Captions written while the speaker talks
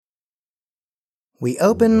We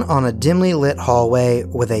open on a dimly lit hallway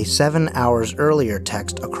with a 7 hours earlier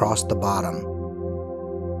text across the bottom.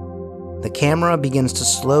 The camera begins to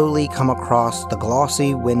slowly come across the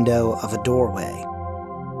glossy window of a doorway.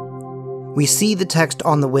 We see the text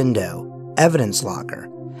on the window, evidence locker,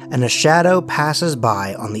 and a shadow passes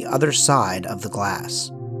by on the other side of the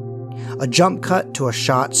glass. A jump cut to a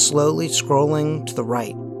shot slowly scrolling to the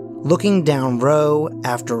right, looking down row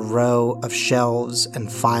after row of shelves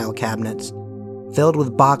and file cabinets, filled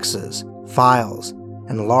with boxes, files,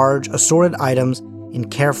 and large assorted items in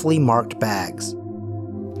carefully marked bags.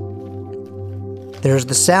 There's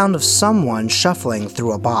the sound of someone shuffling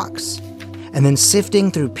through a box, and then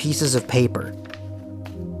sifting through pieces of paper.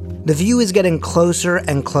 The view is getting closer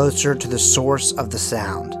and closer to the source of the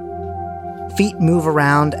sound. Feet move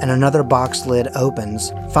around and another box lid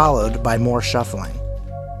opens, followed by more shuffling.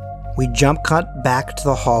 We jump cut back to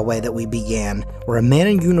the hallway that we began, where a man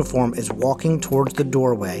in uniform is walking towards the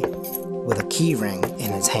doorway with a key ring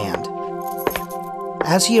in his hand.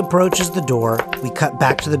 As he approaches the door, we cut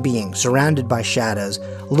back to the being, surrounded by shadows,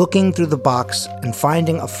 looking through the box and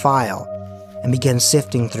finding a file, and begin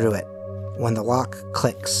sifting through it, when the lock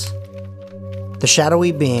clicks. The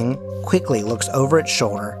shadowy being quickly looks over its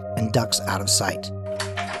shoulder and ducks out of sight.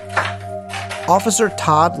 Officer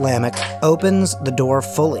Todd Lamech opens the door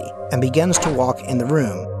fully and begins to walk in the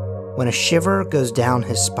room when a shiver goes down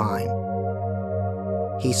his spine.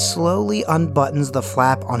 He slowly unbuttons the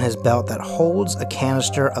flap on his belt that holds a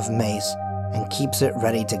canister of mace and keeps it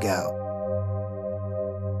ready to go.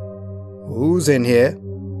 "Who's in here?"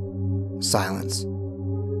 Silence.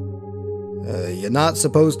 You're not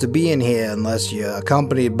supposed to be in here unless you're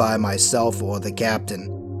accompanied by myself or the captain.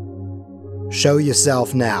 Show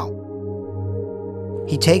yourself now."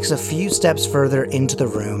 He takes a few steps further into the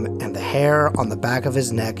room, and the hair on the back of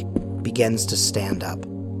his neck begins to stand up.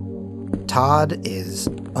 Todd is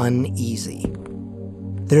uneasy.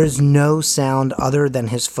 There is no sound other than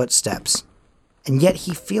his footsteps, and yet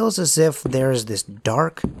he feels as if there is this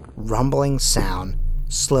dark, rumbling sound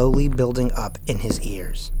slowly building up in his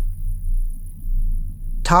ears.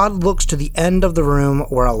 Todd looks to the end of the room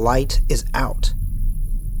where a light is out.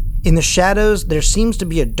 In the shadows, there seems to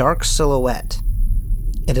be a dark silhouette.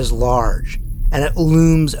 It is large, and it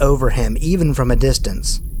looms over him even from a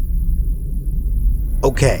distance.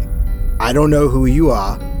 "Okay, I don't know who you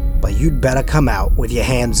are, but you'd better come out with your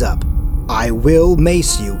hands up. I will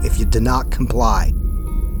mace you if you do not comply."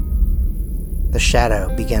 The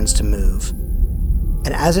shadow begins to move,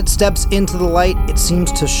 and as it steps into the light, it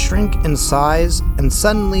seems to shrink in size and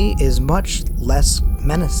suddenly is much less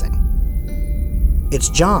menacing. It's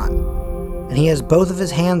John, and he has both of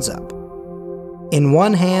his hands up. In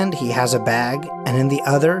one hand, he has a bag, and in the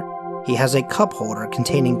other, he has a cup holder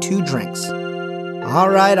containing 2 drinks. All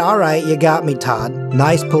right, you got me, Todd.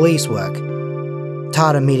 Nice police work."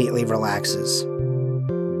 Todd immediately relaxes.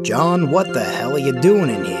 "John, what the hell are you doing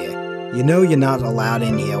in here? You know you're not allowed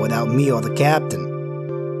in here without me or the captain."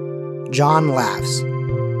 John laughs.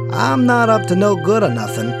 "I'm not up to no good or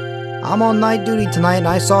nothing. I'm on night duty tonight and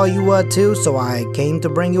I saw you were too, so I came to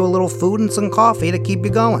bring you a little food and some coffee to keep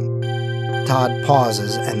you going." Todd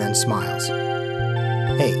pauses and then smiles.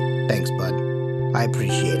 "Hey, thanks, bud. I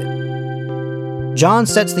appreciate it." John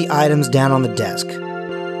sets the items down on the desk.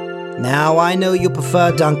 "Now, I know you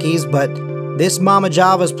prefer donkeys, but this Mama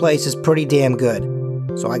Java's place is pretty damn good.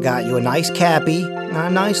 So I got you a nice cappy and a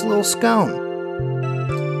nice little scone."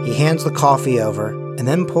 He hands the coffee over and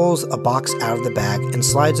then pulls a box out of the bag and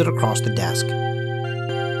slides it across the desk.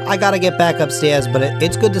 "I gotta get back upstairs, but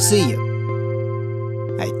it's good to see you."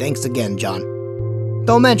 "Hey, thanks again, John.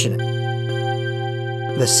 Don't mention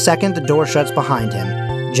it." The second the door shuts behind him,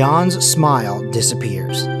 John's smile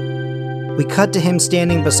disappears. We cut to him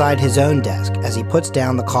standing beside his own desk as he puts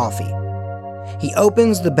down the coffee. He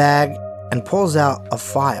opens the bag and pulls out a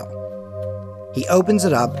file. He opens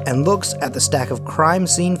it up and looks at the stack of crime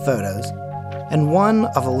scene photos and one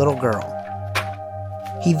of a little girl.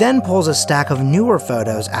 He then pulls a stack of newer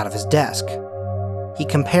photos out of his desk. He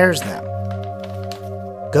compares them,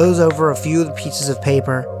 goes over a few of the pieces of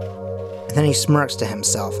paper, and then he smirks to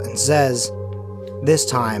himself and says, this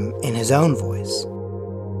time in his own voice,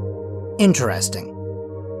 "Interesting.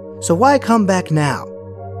 So why come back now?"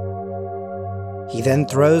 He then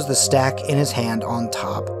throws the stack in his hand on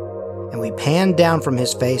top, and we pan down from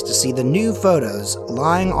his face to see the new photos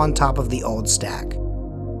lying on top of the old stack.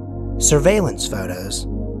 Surveillance photos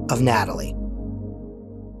of Natalie.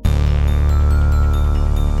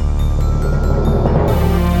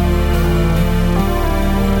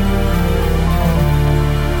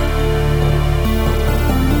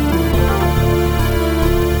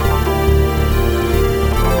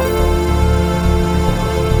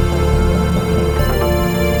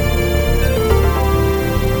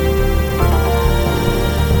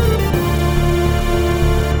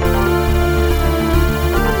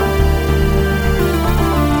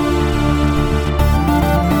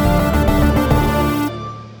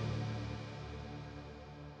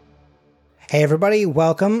 Hey everybody,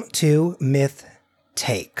 welcome to Myth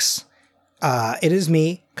Takes. It is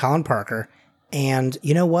me, Colin Parker, and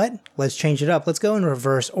you know what? Let's change it up. Let's go in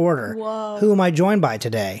reverse order. Whoa. Who am I joined by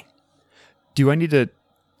today? Do I need to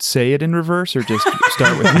say it in reverse or just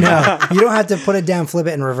start with No, you don't have to put it down, flip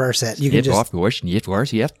it, and reverse it. You can just... of course,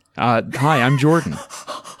 yes. Hi, I'm Jordan.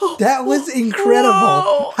 That was incredible.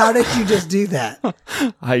 Whoa. How did you just do that?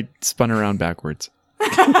 I spun around backwards.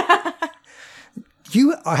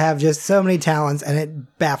 You have just so many talents, and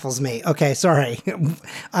it baffles me. Okay, sorry.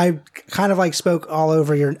 I kind of like spoke all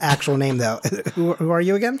over your actual name, though. Who are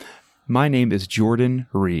you again? My name is Jordan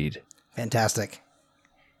Reed. Fantastic.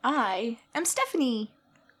 I am Stephanie.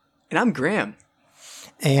 And I'm Graham.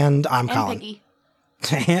 And I'm And Colin.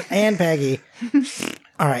 Peggy. And Peggy.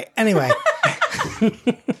 All right. Anyway.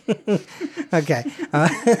 Okay.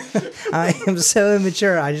 I am so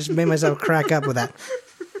immature. I just made myself crack up with that.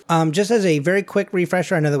 Just as a very quick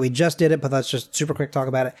refresher, I know that we just did it, but let's just super quick talk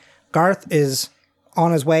about it. Garth is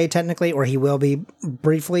on his way, technically, or he will be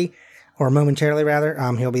briefly, or momentarily rather.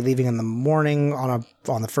 He'll be leaving in the morning on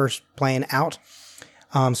the first plane out.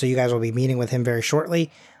 So you guys will be meeting with him very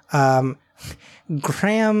shortly.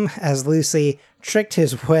 Graham, as Lucy, tricked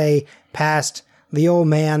his way past the old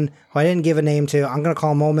man, who I didn't give a name to. I'm going to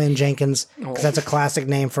call him Old Man Jenkins, because that's a classic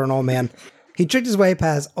name for an old man. He tricked his way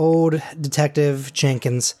past old Detective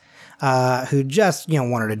Jenkins, who just,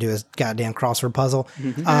 wanted to do his goddamn crossword puzzle,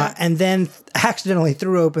 and then accidentally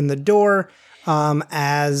threw open the door,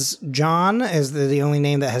 as John is the only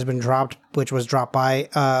name that has been dropped, which was dropped by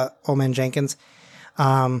Old Man Jenkins.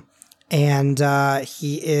 And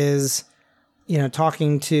he is,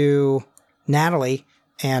 talking to Natalie,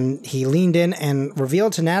 and he leaned in and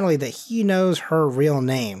revealed to Natalie that he knows her real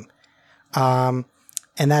name.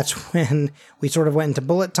 And that's when we sort of went into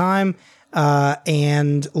bullet time,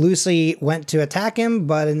 and Lucy went to attack him,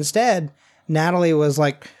 but instead Natalie was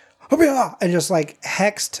like, and just like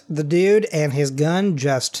hexed the dude, and his gun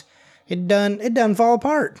just, it done fall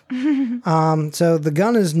apart. So the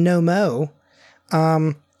gun is no-mo.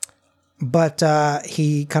 But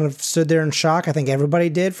he kind of stood there in shock. I think everybody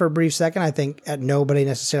did for a brief second. I think nobody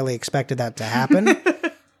necessarily expected that to happen.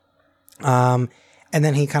 And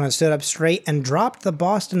then he kind of stood up straight and dropped the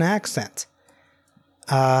Boston accent.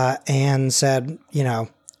 And said,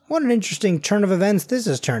 what an interesting turn of events this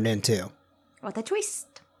has turned into. What a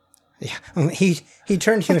twist. Yeah. He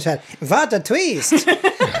turned to him and said, "What a twist!"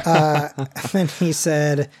 And then he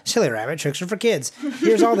said, "Silly rabbit, tricks are for kids.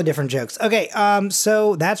 Here's all the different jokes." Okay,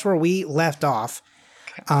 so that's where we left off.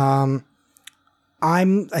 I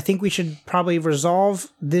think we should probably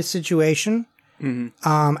resolve this situation.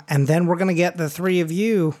 Mm-hmm. And then we're gonna get the three of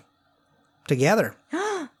you together.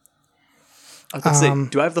 I was about to say,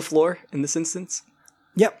 do I have the floor in this instance?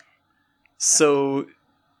 Yep. So,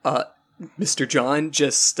 Mr. John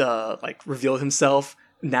just revealed himself.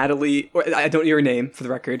 Natalie, or I don't know your name for the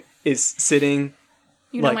record, is sitting.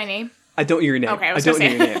 You know my name? I don't know your name. Okay, I don't know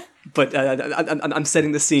say. your name. But I'm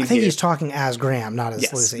setting the scene. I think here. he's talking as Graham, not as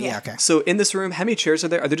Yes. Lucy. Yeah. Okay. So in this room, how many chairs are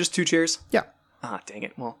there? Are there just 2 chairs? Yeah. Ah, dang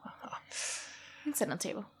it. Well, I'm sitting on the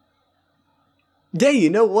table. yeah, you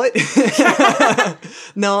know what?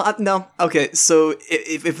 No. Okay, so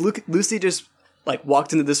if Lucy just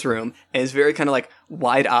walked into this room and is very kind of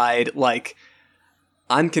wide-eyed,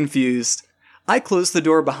 I'm confused, I close the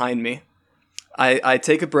door behind me. I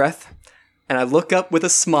take a breath and I look up with a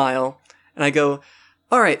smile and I go,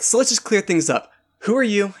 "All right, so let's just clear things up. Who are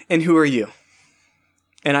you and who are you?"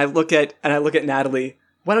 And I look at Natalie.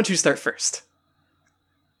 Why don't you start first?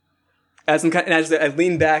 As I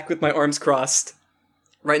lean back with my arms crossed,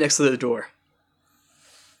 right next to the door.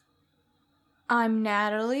 I'm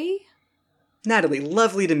Natalie. Natalie,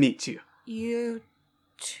 lovely to meet you. You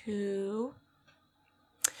too.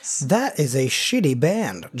 That is a shitty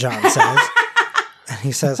band, John says. And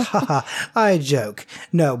he says, "Haha, I joke.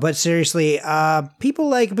 No, but seriously, people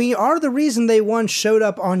like me are the reason they once showed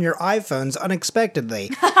up on your iPhones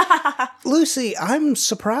unexpectedly. Lucy, I'm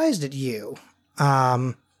surprised at you.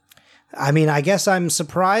 I guess I'm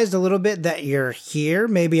surprised a little bit that you're here.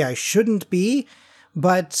 Maybe I shouldn't be,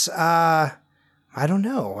 but, I don't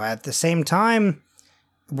know. At the same time,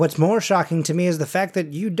 what's more shocking to me is the fact that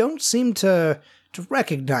you don't seem to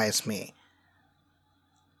recognize me."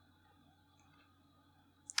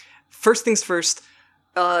 First things first,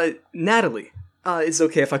 Natalie, is it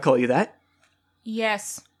okay if I call you that?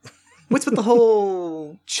 Yes. What's with the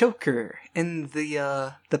whole choker and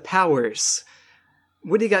the powers?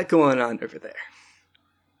 What do you got going on over there?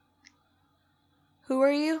 Who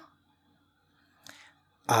are you?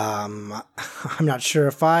 I'm not sure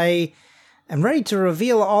if I am ready to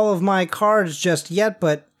reveal all of my cards just yet,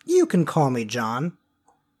 but You can call me John.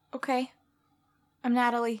 Okay. I'm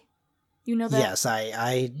Natalie. You know that? Yes,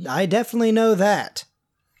 I definitely know that.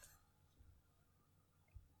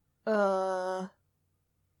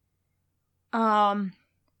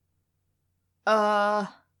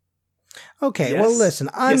 Okay, well, Yes? listen,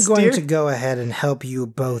 I'm Yes, going dear? to go ahead and help you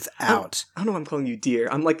both out. I don't know why I'm calling you dear.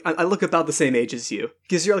 I'm like, I look about the same age as you.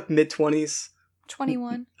 Because you're like mid-20s.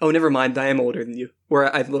 21. Oh, never mind. I am older than you.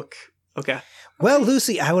 Where I look... Okay. Well,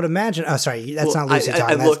 Lucy, I would imagine... Oh, sorry, that's Well, not Lucy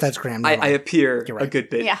talking. That's Graham. I Never mind. appear You're right. a good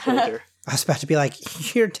bit Yeah. older. I was about to be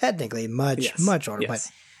like, you're technically much older,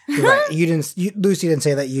 Yes. but you're right. Lucy didn't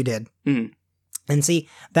say that, you did. Mhm. And see,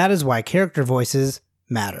 that is why character voices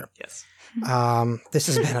matter. Yes. This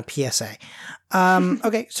has been a PSA.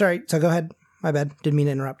 Okay, sorry. So go ahead. My bad. Didn't mean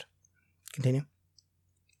to interrupt. Continue.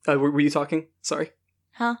 Were you talking? Sorry.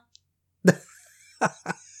 Huh?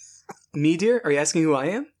 Me, dear? Are you asking who I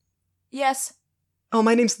am? Yes. Oh,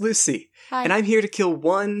 my name's Lucy. Hi. And I'm here to kill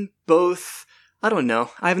one, both... I don't know.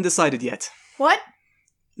 I haven't decided yet. What?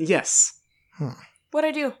 Yes. What'd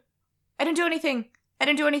I do? I didn't do anything.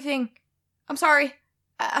 I'm sorry.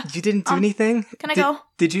 You didn't do anything? Can I go?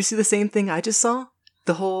 Did you see the same thing I just saw?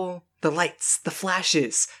 The lights, the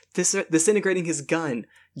flashes, disintegrating his gun.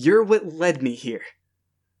 You're what led me here.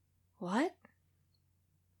 What?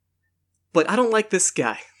 But I don't like this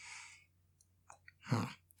guy.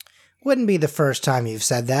 Wouldn't be the first time you've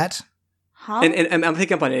said that. Huh? And I'm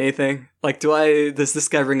picking up on anything. Like, does this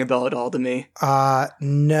guy ring a bell at all to me?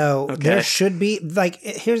 No. Okay. There should be, like,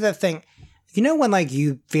 here's the thing. You know when, like,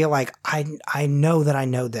 you feel like, I know that I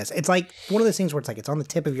know this. It's like one of those things where it's like, it's on the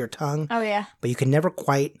tip of your tongue, Oh, yeah. but you can never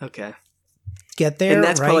quite Okay. get there, And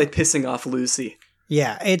that's right? probably pissing off Lucy.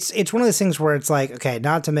 Yeah, it's one of those things where it's like, okay,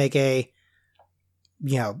 not to make a,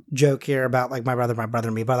 joke here about, like, my brother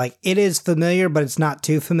and me, but, like, it is familiar, but it's not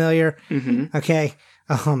too familiar, Mm-hmm. okay?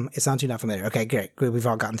 It's not too not familiar. Okay, great. Good, we've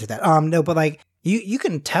all gotten through that. No, but, like, you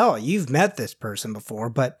can tell you've met this person before,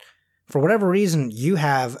 but for whatever reason, you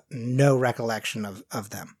have no recollection of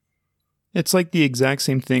them. It's like the exact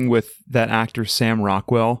same thing with that actor Sam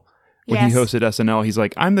Rockwell. When Yes. he hosted SNL, he's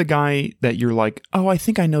like, I'm the guy that you're like, oh, I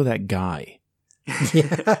think I know that guy.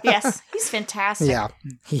 Yeah. Yes. He's fantastic. Yeah,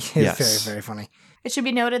 he is Yes. very, very funny. It should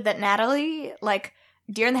be noted that Natalie, like,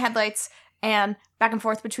 deer in the headlights and back and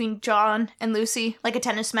forth between John and Lucy, like a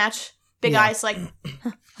tennis match. Big Yeah. eyes, like,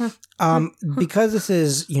 Because this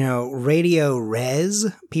is, radio res,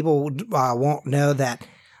 people won't know that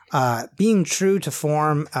being true to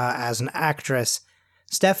form as an actress,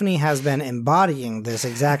 Stephanie has been embodying this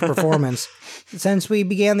exact performance since we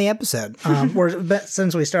began the episode,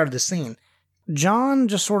 since we started the scene. John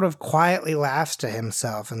just sort of quietly laughs to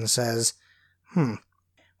himself and says,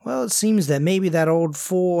 well, it seems that maybe that old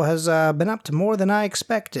fool has been up to more than I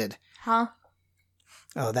expected. huh?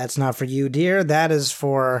 Oh, that's not for you, dear. That is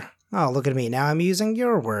for... Oh, look at me. Now I'm using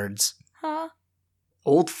your words. Huh?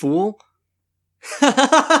 Old fool? Because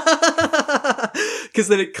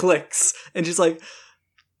then it clicks, and she's like,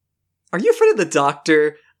 are you afraid of the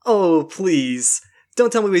doctor? Oh, please.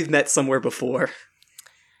 Don't tell me we've met somewhere before.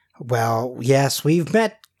 Well, yes, we've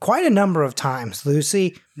met quite a number of times,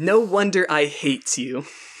 Lucy. No wonder I hate you.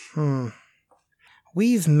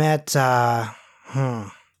 We've met,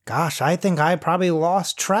 Gosh, I think I probably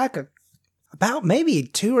lost track of about maybe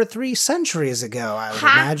 2 or 3 centuries ago, I would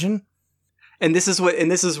imagine. And this is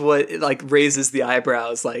what like raises the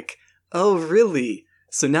eyebrows, like, oh, really?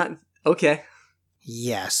 So not okay.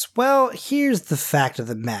 Yes. Well, here's the fact of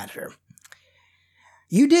the matter.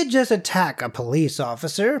 You did just attack a police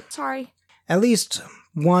officer. Sorry. At least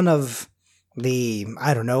one of the,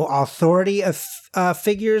 I don't know, authority of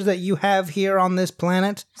figures that you have here on this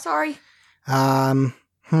planet. Sorry. The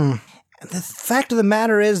fact of the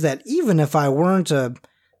matter is that even if I weren't a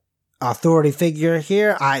authority figure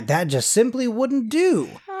here, that just simply wouldn't do.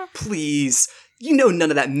 Please. You know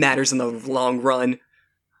none of that matters in the long run.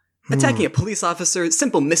 Attacking a police officer,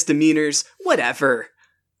 simple misdemeanors, whatever.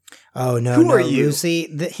 Oh, no, Who no, are you? Lucy.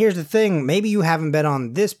 Here's the thing. Maybe you haven't been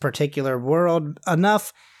on this particular world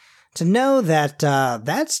enough to know that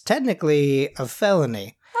that's technically a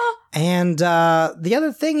felony. And the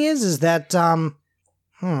other thing is that,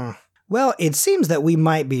 well, it seems that we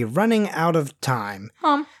might be running out of time.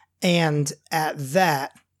 And at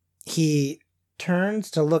that, he turns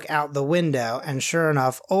to look out the window, and sure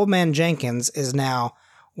enough, Old Man Jenkins is now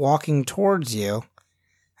walking towards you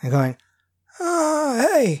and going,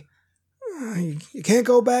 hey, you can't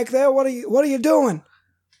go back there. What are you doing?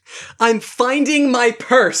 I'm finding my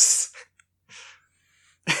purse.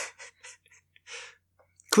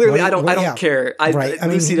 Clearly, Well, I don't yeah. care. Right. I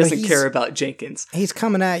mean, Lucy but doesn't he's- care about Jenkins. He's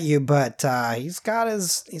coming at you, but he's got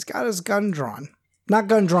his gun drawn. Not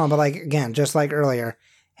gun drawn, but like again, just like earlier,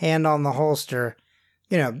 hand on the holster.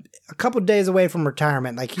 You know, a couple days away from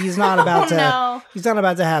retirement. Like he's not about to. No. He's not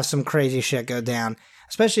about to have some crazy shit go down.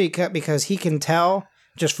 Especially because he can tell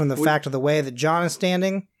just from the fact of the way that John is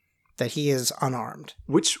standing that he is unarmed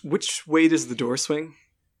Which way does the door swing?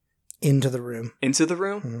 into the room. Into the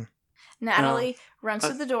room? Mhm. Natalie runs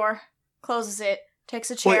to the door, closes it,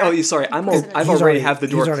 takes a chair. Wait, sorry. I've He's already already- have the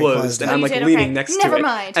he's door already closed, closed and it. I'm Oh, like you did? leaning Okay. next Never to it.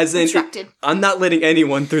 mind. As in, Instructed. I'm not letting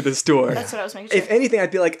anyone through this door. That's what I was making sure. If anything,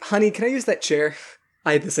 I'd be like, "Honey, can I use that chair?"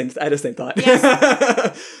 I had the same thought.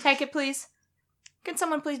 Yes. Take it, please. Can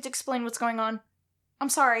someone please explain what's going on? I'm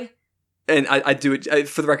sorry. And I do it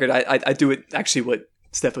for the record. I do it actually what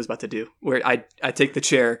Steph was about to do, where I take the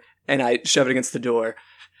chair and I shove it against the door.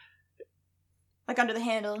 Like under the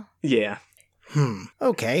handle. Yeah.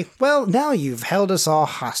 Okay. Well, now you've held us all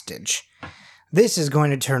hostage. This is going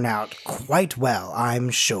to turn out quite well, I'm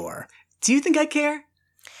sure. Do you think I care?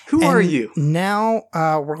 Who And are you? Now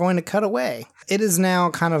we're going to cut away. It is now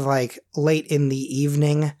kind of like late in the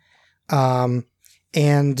evening, and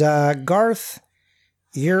Garth,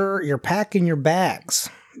 you're packing your bags.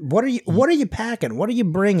 What are you packing? What are you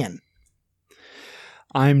bringing?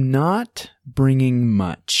 I'm not bringing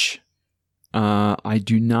much. I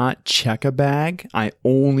do not check a bag. I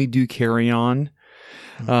only do carry on.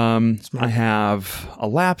 I have a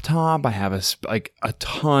laptop. I have a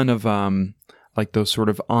ton of like those sort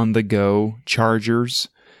of on the go chargers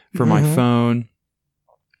for my phone.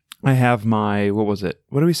 I have my, what was it?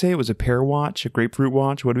 What do we say? It was a pear watch, a grapefruit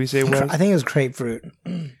watch. What do we say it was? I think it was grapefruit.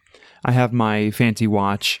 I have my fancy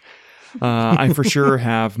watch. I for sure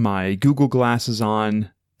have my Google glasses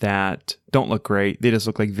on that don't look great. They just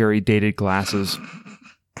look like very dated glasses.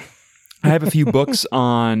 I have a few books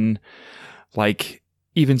on, like,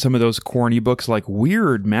 even some of those corny books like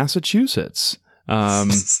Weird Massachusetts.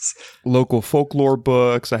 Local folklore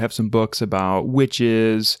books. I have some books about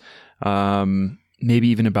witches, maybe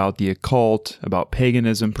even about the occult, about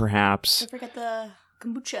paganism, perhaps. Don't forget the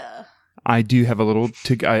kombucha. I do have a little.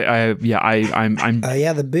 I'm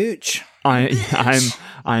The booch.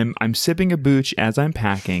 I'm sipping a booch as I'm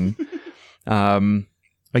packing. Again,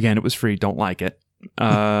 it was free. Don't like it.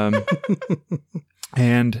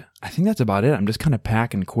 And I think that's about it. I'm just kind of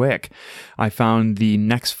packing quick. I found the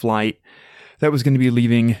next flight that was going to be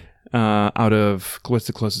leaving out of what's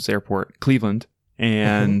the closest airport? Cleveland.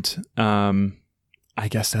 And I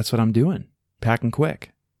guess that's what I'm doing. Packing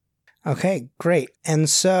quick. Okay, great. And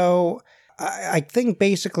so I think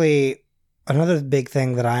basically another big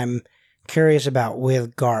thing that I'm curious about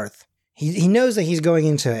with Garth, he knows that he's going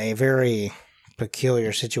into a very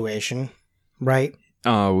peculiar situation, right?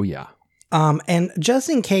 Oh, yeah. And just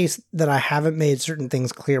in case that I haven't made certain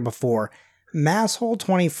things clear before, Masshole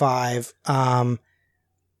 25, sorry,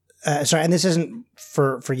 and this isn't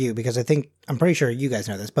for you because I'm pretty sure you guys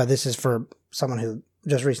know this, but this is for someone who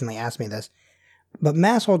just recently asked me this. But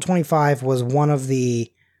Masshole 25 was one of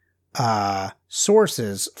the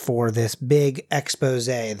sources for this big expose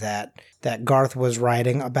that Garth was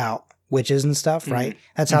writing about witches and stuff, right?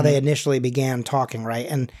 That's how they initially began talking, right?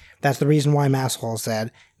 And that's the reason why Masshole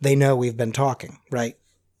said they know we've been talking, right?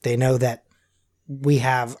 They know that we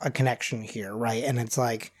have a connection here, right? And it's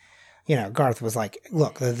like, Garth was like,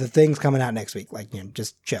 look, the thing's coming out next week. Like,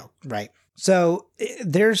 just chill, right? So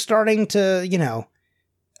they're starting to,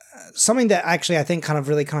 something that actually I think kind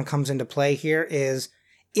of comes into play here is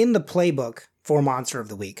in the playbook for Monster of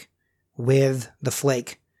the Week with the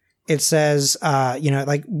Flake. It says,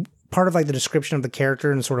 like part of like the description of the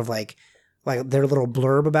character and sort of like their little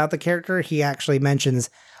blurb about the character, he actually mentions,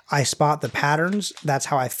 I spot the patterns. That's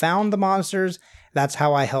how I found the monsters. That's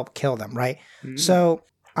how I help kill them, right? So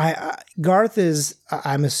Garth is,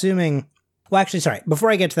 I'm assuming, well, actually, sorry, before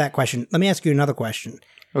I get to that question, let me ask you another question.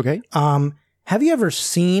 Okay. Have you ever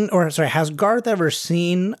seen, has Garth ever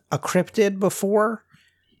seen a cryptid before?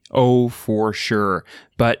 Oh, for sure.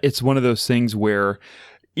 But it's one of those things where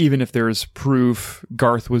even if there's proof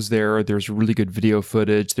Garth was there, there's really good video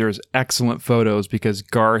footage, there's excellent photos because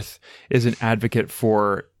Garth is an advocate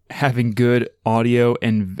for having good audio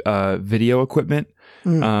and video equipment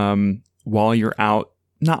while you're out,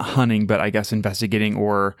 not hunting, but I guess investigating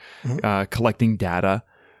or collecting data.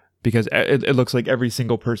 Because it looks like every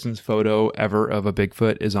single person's photo ever of a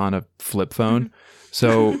Bigfoot is on a flip phone.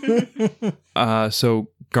 So so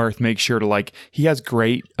Garth makes sure to he has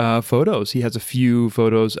great photos. He has a few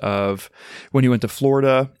photos of when he went to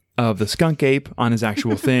Florida of the skunk ape on his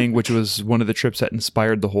actual thing, which was one of the trips that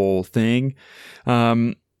inspired the whole thing.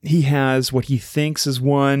 he has what he thinks is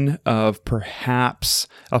one of perhaps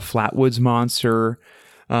a Flatwoods monster,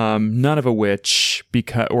 none of a witch,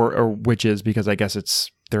 because or witches, because I guess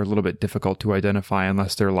they're a little bit difficult to identify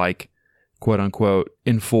unless they're like, quote unquote,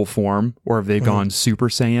 in full form, or if they've gone Super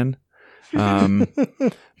Saiyan.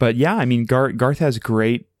 But yeah, I mean, Garth has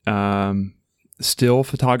great still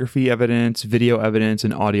photography evidence, video evidence,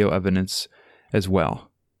 and audio evidence as well.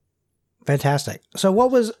 Fantastic.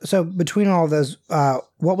 So between all those,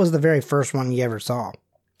 what was the very first one you ever saw?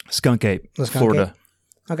 Skunk Ape, The Skunk Florida.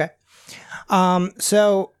 Ape? Okay.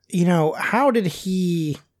 So, how did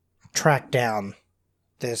he track down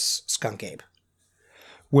this skunk ape?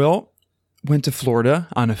 Well, went to Florida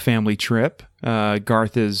on a family trip.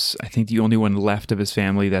 Garth is, I think, the only one left of his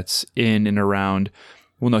family that's in and around.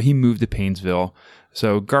 Well, no, he moved to Paynesville.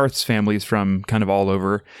 So Garth's family is from kind of all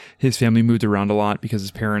over. His family moved around a lot because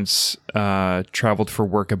his parents traveled for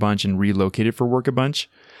work a bunch and relocated for work a bunch.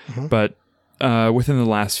 Mm-hmm. But within the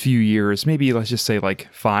last few years, maybe let's just say like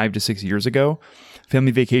 5 to 6 years ago,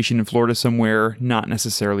 family vacation in Florida somewhere, not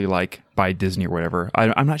necessarily like by Disney or whatever.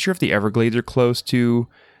 I'm not sure if the Everglades are close to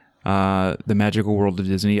the magical world of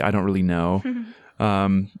Disney. I don't really know.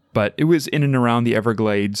 But it was in and around the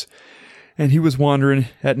Everglades. And he was wandering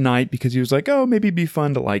at night because he was like, oh, maybe it'd be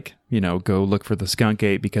fun to like, go look for the skunk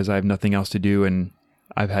ape because I have nothing else to do. And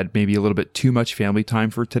I've had maybe a little bit too much family time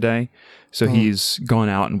for today. So he's gone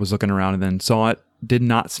out and was looking around and then saw it. Did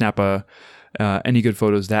not snap any good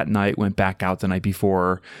photos that night. Went back out the night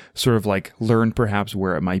before, sort of like learned perhaps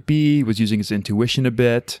where it might be, was using his intuition a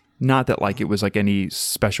bit. Not that like it was like any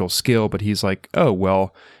special skill, but he's like, oh,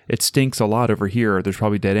 well, it stinks a lot over here. There's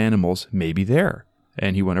probably dead animals, maybe there.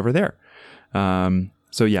 And he went over there.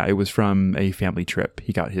 So yeah, it was from a family trip.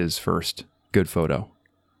 He got his first good photo.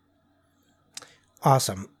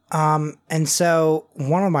 Awesome. And so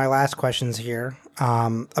one of my last questions here,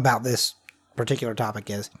 about this particular topic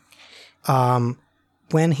is,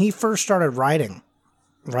 when he first started writing,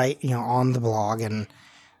 right, on the blog and,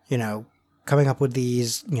 coming up with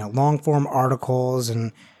these, long form articles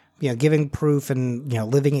and, giving proof and,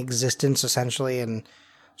 living existence essentially and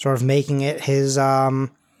sort of making it his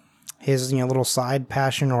little side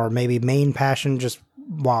passion or maybe main passion just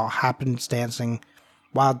while happenstancing,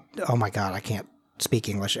 oh my God, I can't speak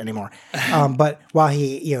English anymore. But while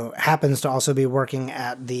he, happens to also be working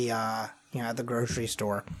at the, at the grocery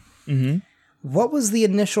store. Mm-hmm. What was the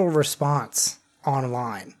initial response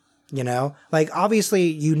online? Like obviously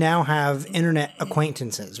you now have internet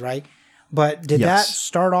acquaintances, right? But did that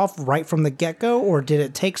start off right from the get-go, or did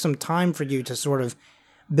it take some time for you to sort of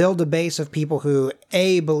build a base of people who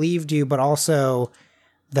believed you, but also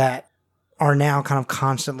that are now kind of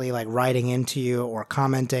constantly like writing into you or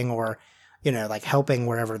commenting or, like helping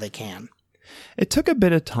wherever they can? It took a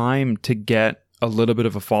bit of time to get a little bit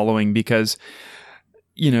of a following because,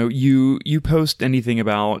 you post anything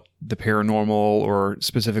about the paranormal or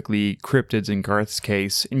specifically cryptids in Garth's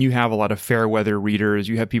case, and you have a lot of fair weather readers.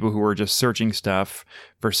 You have people who are just searching stuff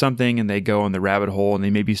for something and they go on the rabbit hole and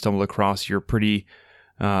they maybe stumble across your pretty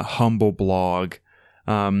humble blog.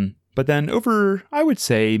 But then I would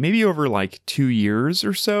say maybe over like 2 years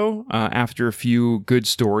or so, after a few good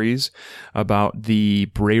stories about the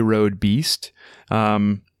Bray Road Beast,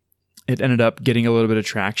 it ended up getting a little bit of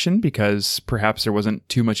traction because perhaps there wasn't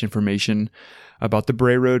too much information about the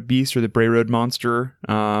Bray Road Beast or the Bray Road Monster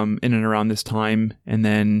in and around this time. And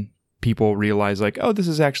then people realized like, oh, this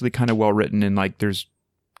is actually kind of well written and like there's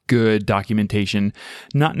good documentation,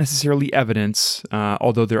 not necessarily evidence,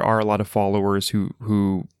 although there are a lot of followers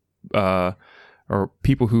who or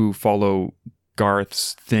people who follow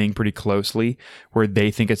Garth's thing pretty closely, where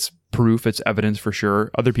they think it's proof, it's evidence for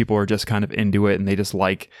sure. Other people are just kind of into it and they just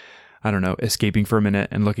like, I don't know, escaping for a minute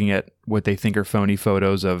and looking at what they think are phony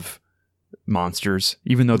photos of monsters,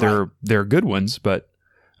 even though they're good ones. But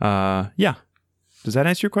yeah, does that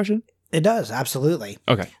answer your question? It does, absolutely.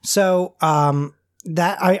 Okay. So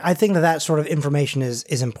that I think that sort of information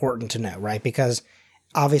is important to know, right? Because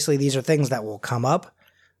obviously these are things that will come up,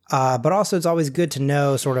 but also it's always good to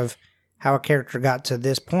know sort of how a character got to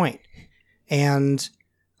this point. And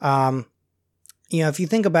if you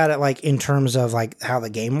think about it like in terms of like how the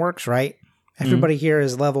game works, right? Everybody here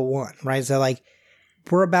is level 1, right? So like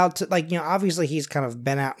we're about to like, obviously he's kind of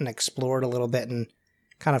been out and explored a little bit and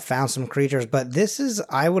kind of found some creatures, but this is,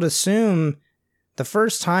 I would assume, the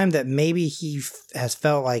first time that maybe he has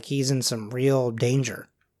felt like he's in some real danger.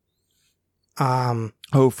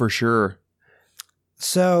 Oh, for sure.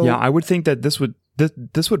 So yeah, I would think that this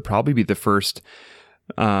would probably be the first,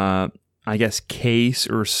 I guess, case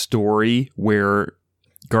or story where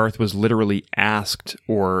Garth was literally asked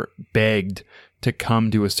or begged to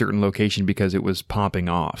come to a certain location because it was popping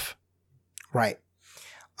off. Right.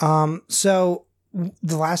 So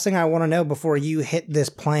the last thing I want to know before you hit this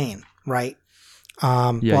plane, right?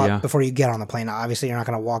 Before you get on the plane, obviously you're not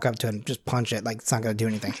going to walk up to it and just punch it. Like, it's not going to do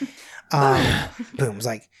anything. Boom. It's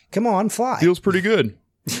like, come on, fly. Feels pretty good.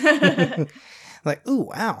 Like, ooh,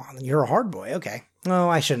 wow, you're a hard boy. Okay. Oh,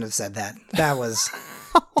 I shouldn't have said that. That was,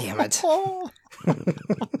 damn it.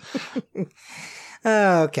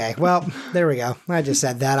 Okay. Well, there we go. I just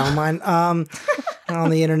said that on mine. On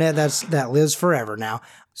the internet, that lives forever now.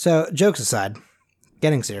 So, jokes aside,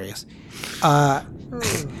 getting serious.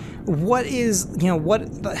 What is,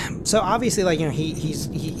 so obviously, like,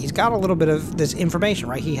 he's got a little bit of this information,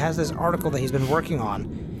 right? He has this article that he's been working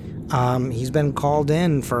on. He's been called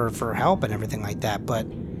in for help and everything like that, but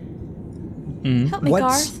Help me,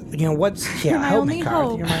 Garth. Help me,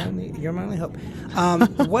 Garth. You're my only hope.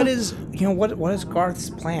 What is Garth's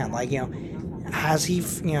plan? Like, has he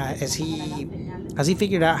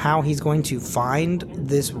figured out how he's going to find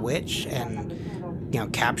this witch and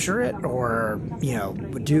capture it, or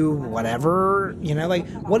do whatever, like,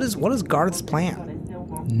 what is Garth's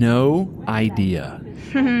plan? No idea.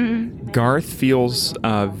 Garth feels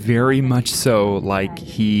very much so like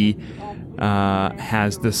he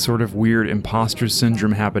has this sort of weird imposter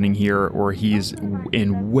syndrome happening here, or he's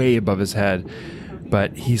in way above his head.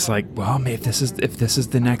 But he's like, well, if this is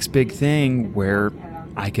the next big thing where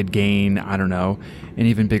I could gain, I don't know, an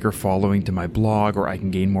even bigger following to my blog, or I can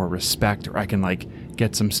gain more respect, or I can like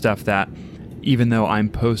get some stuff that, even though I'm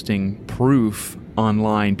posting proof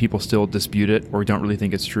online, people still dispute it or don't really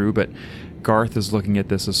think it's true. But Garth is looking at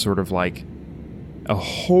this as sort of like a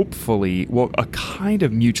kind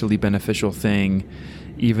of mutually beneficial thing,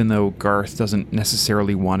 even though Garth doesn't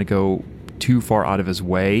necessarily want to go too far out of his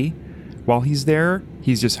way while he's there.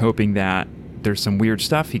 He's just hoping that there's some weird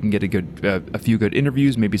stuff. He can get a few good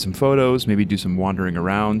interviews, maybe some photos, maybe do some wandering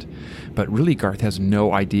around. But really, Garth has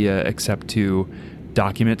no idea except to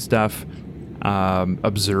document stuff,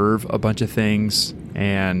 observe a bunch of things,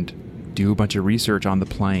 and do a bunch of research on the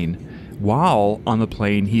plane. While on the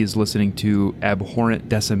plane, he is listening to Abhorrent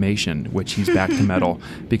Decimation, which he's back to metal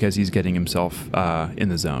because he's getting himself in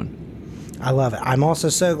the zone. I love it. I'm also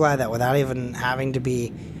so glad that without even having to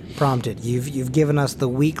be prompted, you've given us the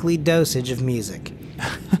weekly dosage of music.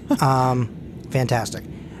 Fantastic.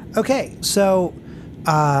 Okay, so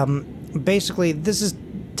basically, this is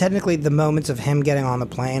technically the moments of him getting on the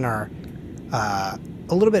plane are a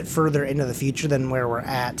little bit further into the future than where we're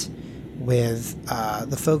at with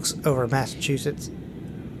the folks over in Massachusetts.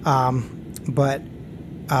 But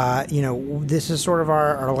this is sort of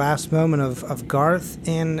our last moment of Garth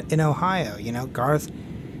in Ohio. Garth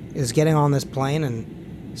is getting on this plane and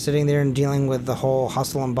sitting there and dealing with the whole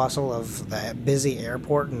hustle and bustle of the busy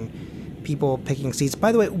airport and people picking seats.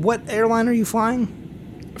 By the way, what airline are you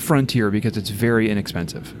flying? Frontier, because it's very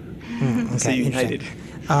inexpensive. Okay, So United.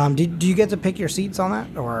 Do you get to pick your seats on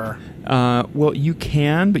that, or? Well, you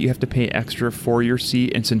can, but you have to pay extra for your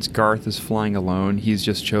seat. And since Garth is flying alone, he's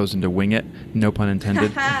just chosen to wing it. No pun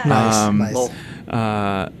intended. Nice.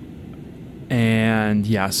 And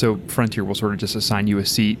yeah, so Frontier will sort of just assign you a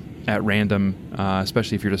seat at random,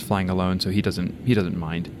 especially if you're just flying alone. So he doesn't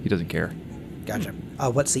mind. He doesn't care. Gotcha.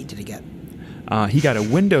 What seat did he get? He got a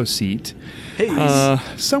window seat,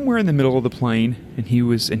 somewhere in the middle of the plane, and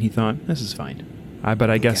he thought, this is fine.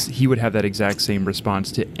 But I guess he would have that exact same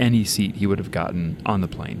response to any seat he would have gotten on the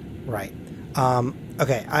plane. Right.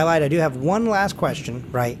 Okay, I lied. I do have one last question,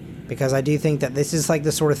 right? Because I do think that this is like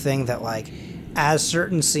the sort of thing that, like, as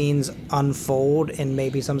certain scenes unfold in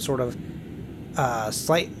maybe some sort of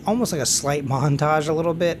almost like a slight montage a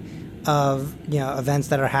little bit of, events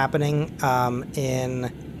that are happening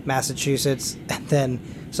in Massachusetts, and then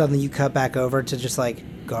suddenly you cut back over to just,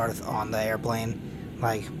 like, Garth on the airplane,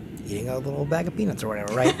 like, eating a little bag of peanuts or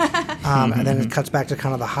whatever, right? And then it cuts back to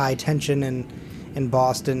kind of the high tension in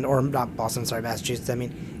Boston, or not Boston, sorry, Massachusetts, I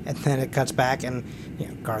mean, and then it cuts back and,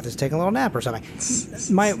 Garth is taking a little nap or something.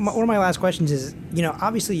 One of my last questions is,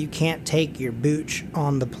 obviously you can't take your booch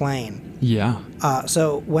on the plane. Yeah.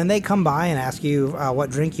 So when they come by and ask you what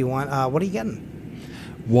drink you want, what are you getting?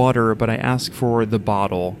 Water, but I ask for the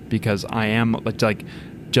bottle because I am, like,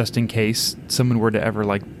 just in case someone were to ever,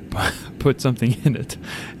 like, put something in it.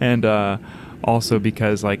 And also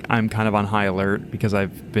because, like, I'm kind of on high alert because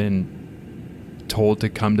I've been told to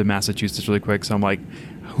come to Massachusetts really quick. So I'm like,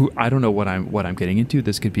 I don't know what I'm getting into.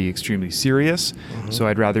 This could be extremely serious. Mm-hmm. So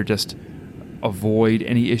I'd rather just avoid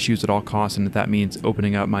any issues at all costs. And if that means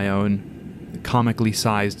opening up my own comically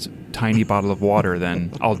sized tiny bottle of water,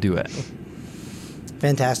 then I'll do it.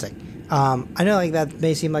 Fantastic. I know like that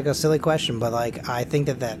may seem like a silly question, but like I think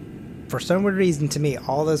that for some weird reason to me,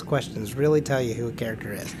 all those questions really tell you who a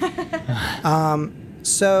character is.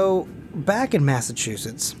 So back in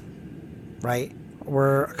Massachusetts, right?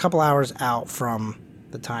 We're a couple hours out from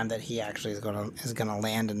the time that he actually is gonna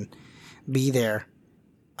land and be there.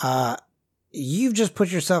 You've just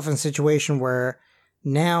put yourself in a situation where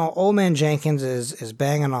now Old Man Jenkins is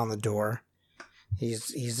banging on the door.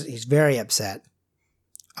 He's very upset.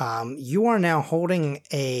 You are now holding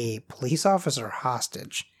a police officer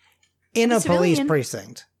hostage in a police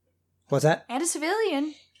precinct. What's that? And a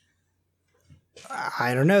civilian.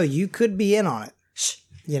 I don't know. You could be in on it. Shh.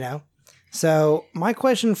 You know? So my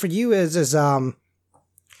question for you is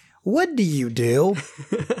what do you do?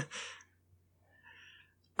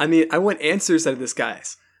 I mean, I want answers out of this,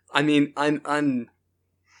 guys. I mean, I'm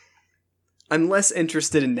less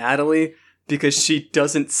interested in Natalie because she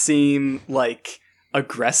doesn't seem like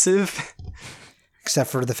aggressive. Except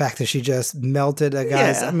for the fact that she just melted a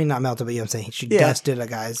guy's... Yeah. I mean, not melted, but you know what I'm saying. She Yeah. dusted a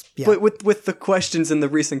guy's... Yeah. But with the questions in the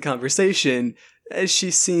recent conversation, she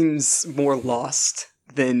seems more lost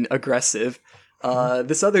than aggressive.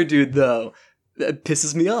 This other dude, though, that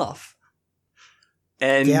pisses me off.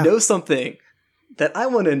 And Yeah. knows something that I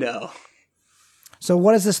want to know. So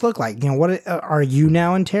what does this look like? You know, what are you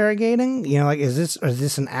now interrogating? You know, like is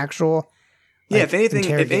this an actual? Yeah, like, if anything,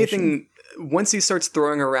 interrogation? once he starts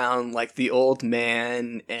throwing around like the old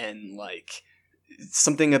man and like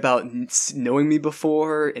something about knowing me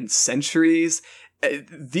before and centuries,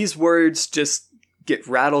 these words just get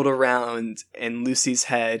rattled around in Lucy's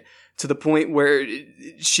head to the point where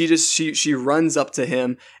she runs up to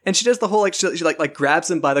him and she does the whole like she like grabs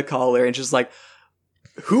him by the collar and just like,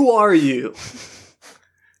 "Who are you?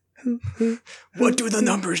 What do the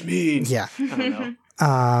numbers mean?" Yeah. I don't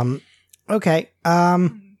know. Okay.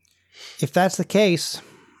 If that's the case,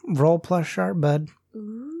 roll plus sharp, bud.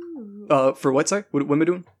 Ooh. For what? Sorry, what am I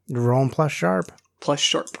doing? Roll plus sharp. Plus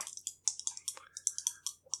sharp.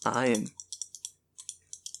 I am.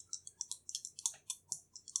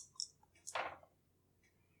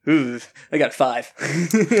 Ooh, I got 5.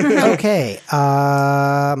 Okay.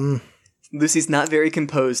 Lucy's not very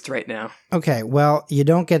composed right now. Okay. Well, you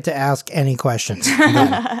don't get to ask any questions.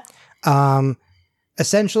 then.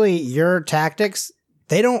 Essentially, your tactics,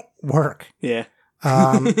 they don't work. Yeah.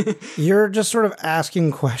 You're just sort of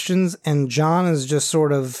asking questions, and John is just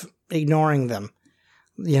sort of ignoring them.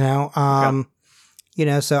 You know, you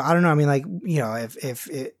know. So I don't know. I mean, like, you know, if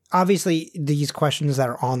obviously these questions that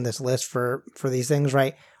are on this list for these things,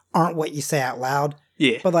 right, aren't what you say out loud.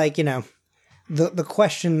 Yeah. But like, you know, the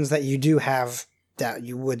questions that you do have that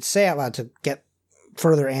you would say out loud to get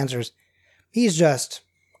further answers, he's just.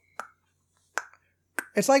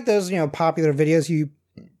 It's like those, you know, popular videos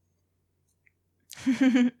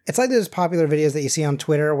It's like those popular videos that you see on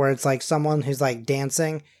Twitter where it's like someone who's like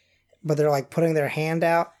dancing, but they're like putting their hand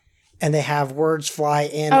out and they have words fly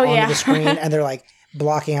in onto the screen and they're like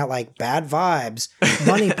blocking out like bad vibes,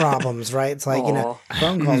 money problems, right? It's like, you know,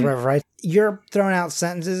 phone calls, whatever, right? You're throwing out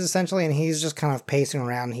sentences essentially and he's just kind of pacing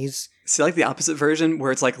around. He's See, I like the opposite version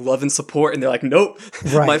where it's like love and support, and they're like, nope.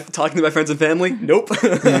 Right. Talking to my friends and family, nope.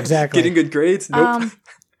 Yeah, exactly. Getting good grades, nope.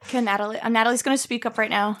 Can Natalie's going to speak up right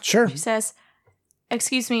now. Sure. She says,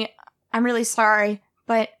 "Excuse me, I'm really sorry,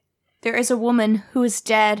 but there is a woman who is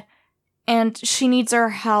dead, and she needs our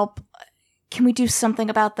help. Can we do something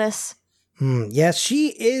about this?" Yes,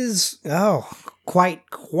 she is. Oh, quite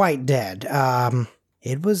dead.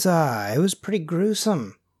 It was pretty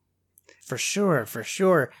gruesome, for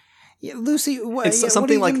sure. Yeah, Lucy, It's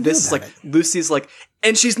something like this. Like Lucy's like,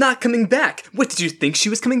 and she's not coming back. What did you think she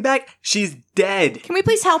was coming back? She's dead. Can we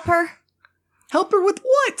please help her? Help her with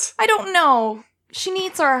what? I don't know. She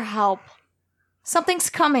needs our help. Something's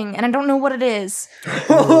coming, and I don't know what it is.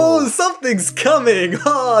 Oh, something's coming.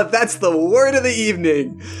 Oh, that's the word of the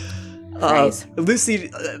evening. Phrase. Lucy,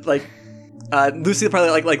 Lucy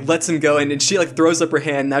probably like lets him go, and she like throws up her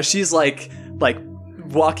hand. Now she's like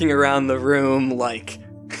walking around the room like,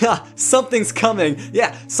 ha, something's coming.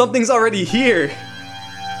 Yeah, something's already here.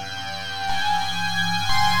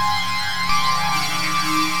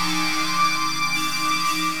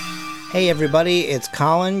 Hey everybody, it's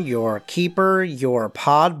Colin, your keeper, your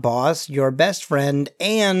pod boss, your best friend,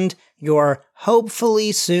 and your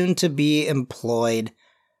hopefully soon to be employed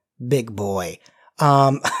big boy.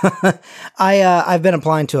 I've been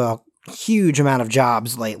applying to a huge amount of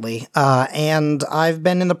jobs lately, and I've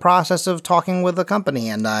been in the process of talking with a company,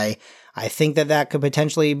 and I think that could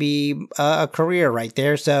potentially be a career right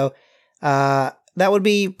there. So that would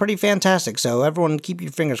be pretty fantastic. So everyone, keep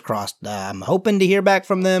your fingers crossed. I'm hoping to hear back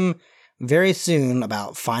from them very soon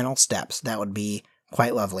about final steps. That would be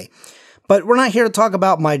quite lovely. But we're not here to talk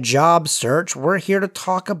about my job search. We're here to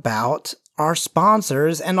talk about our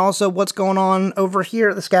sponsors and also what's going on over here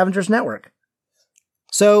at the Scavengers Network.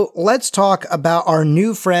 So let's talk about our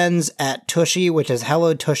new friends at Tushy, which is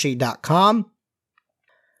hellotushy.com.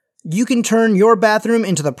 You can turn your bathroom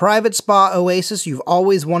into the private spa oasis you've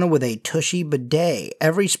always wanted with a Tushy bidet.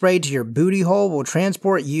 Every spray to your booty hole will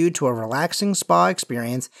transport you to a relaxing spa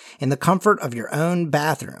experience in the comfort of your own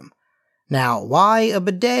bathroom. Now, why a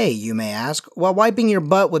bidet, you may ask? Well, wiping your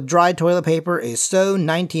butt with dry toilet paper is so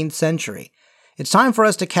 19th century. It's time for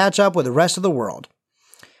us to catch up with the rest of the world.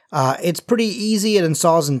 It's pretty easy. It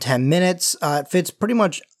installs in 10 minutes. It fits pretty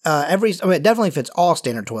much it definitely fits all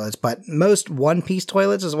standard toilets, but most one-piece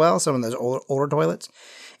toilets as well, some of those older toilets.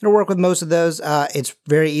 It'll work with most of those. It's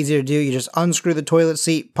very easy to do. You just unscrew the toilet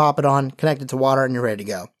seat, pop it on, connect it to water, and you're ready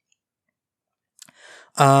to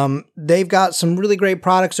go. They've got some really great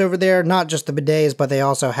products over there, not just the bidets, but they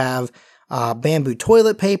also have bamboo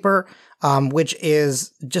toilet paper, which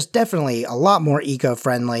is just definitely a lot more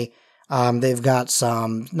eco-friendly. They've got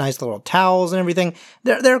some nice little towels and everything.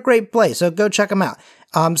 They're a great place, so go check them out.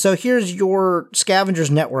 So here's your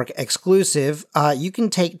Scavengers Network exclusive. You can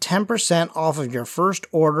take 10% off of your first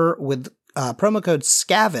order with promo code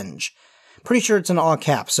SCAVENGE. Pretty sure it's in all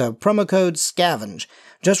caps, so promo code SCAVENGE.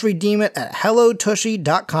 Just redeem it at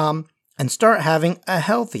hellotushy.com and start having a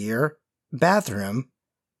healthier bathroom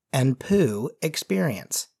and poo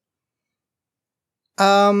experience.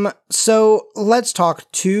 So let's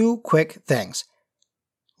talk two quick things.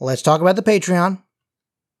 Let's talk about the Patreon.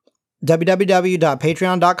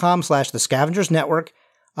 www.patreon.com/thescavengersnetwork.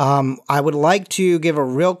 I would like to give a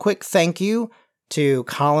real quick thank you to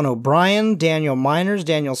Colin O'Brien, Daniel Miners,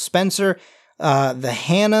 Daniel Spencer, the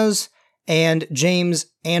Hannahs, and James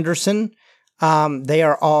Anderson. They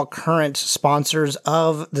are all current sponsors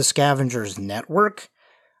of the Scavengers Network.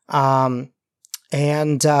 And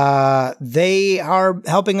they are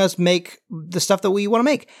helping us make the stuff that we want to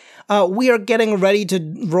make. We are getting ready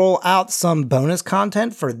to roll out some bonus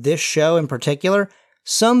content for this show in particular.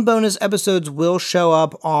 Some bonus episodes will show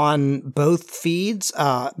up on both feeds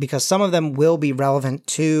because some of them will be relevant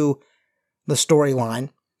to the storyline.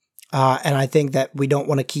 And I think that we don't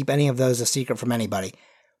want to keep any of those a secret from anybody.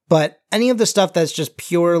 But any of the stuff that's just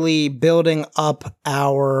purely building up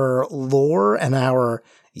our lore and our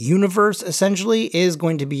universe, essentially, is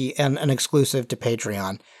going to be an exclusive to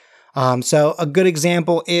Patreon. So a good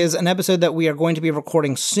example is an episode that we are going to be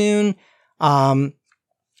recording soon,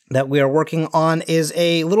 that we are working on, is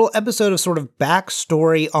a little episode of sort of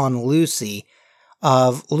backstory on Lucy,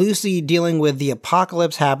 of Lucy dealing with the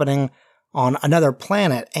apocalypse happening on another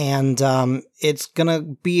planet, and it's gonna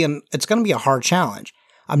be a hard challenge.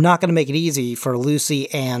 I'm not going to make it easy for Lucy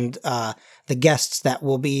and the guests that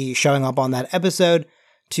will be showing up on that episode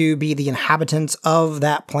to be the inhabitants of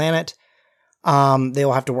that planet. They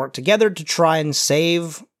will have to work together to try and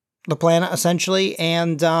save the planet, essentially,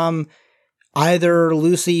 and either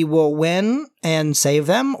Lucy will win and save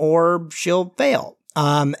them, or she'll fail.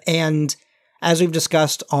 And as we've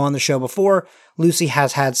discussed on the show before, Lucy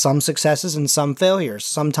has had some successes and some failures.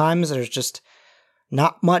 Sometimes there's just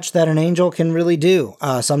not much that an angel can really do.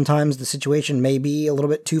 Sometimes the situation may be a little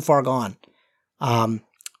bit too far gone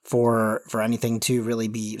for anything to really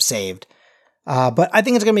be saved. But I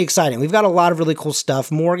think it's going to be exciting. We've got a lot of really cool stuff.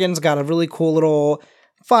 Morgan's got a really cool little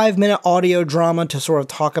 5-minute audio drama to sort of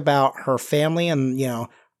talk about her family and,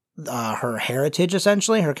 her heritage,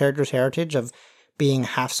 essentially, her character's heritage of being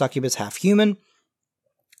half succubus, half human.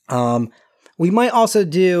 We might also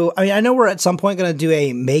do, I know we're at some point going to do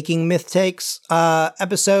a Making Myth Takes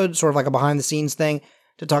episode, sort of like a behind-the-scenes thing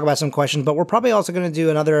to talk about some questions, but we're probably also going to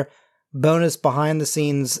do another bonus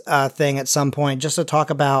behind-the-scenes thing at some point just to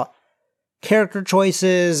talk about character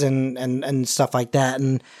choices and stuff like that,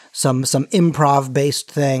 and some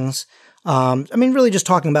improv-based things. Really just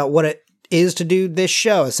talking about what it is to do this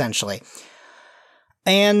show, essentially.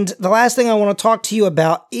 And the last thing I want to talk to you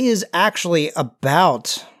about is actually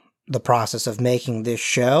about the process of making this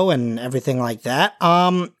show and everything like that.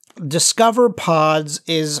 Discover Pods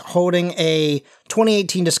is holding a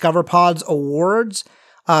 2018 Discover Pods Awards.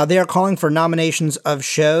 They are calling for nominations of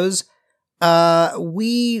shows.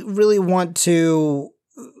 We really want to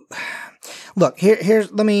look here's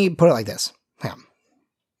let me put it like this. Hang on.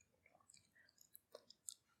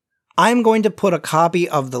 I'm going to put a copy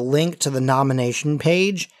of the link to the nomination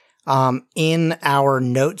page in our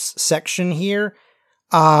notes section here.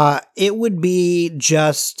 It would be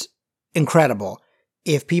just incredible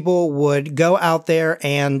if people would go out there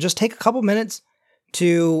and just take a couple minutes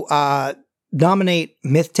to nominate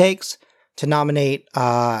Myth Takes. to nominate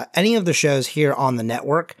any of the shows here on the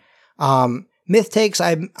network. Myth Takes,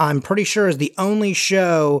 I'm pretty sure, is the only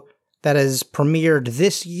show that is premiered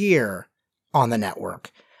this year on the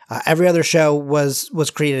network. Every other show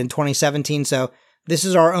was created in 2017, so this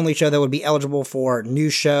is our only show that would be eligible for new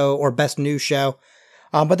show or best new show.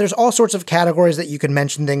 But there's all sorts of categories that you can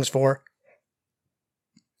mention things for.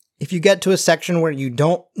 If you get to a section where you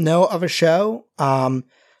don't know of a show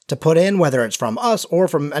to put in, whether it's from us or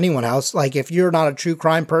from anyone else, like if you're not a true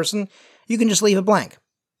crime person, you can just leave it blank.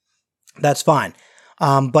 That's fine.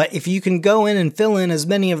 But if you can go in and fill in as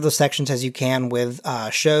many of the sections as you can with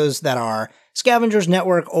shows that are Scavengers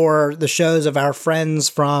Network or the shows of our friends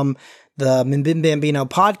from the Mbim Bambino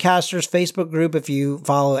Podcasters Facebook group, if you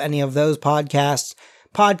follow any of those podcasts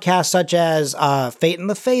such as Fate and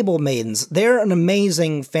the Fable Maidens, they're an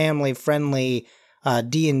amazing family-friendly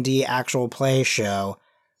D&D actual play show.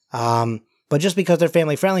 But just because they're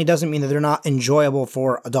family-friendly doesn't mean that they're not enjoyable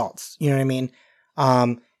for adults. You know what I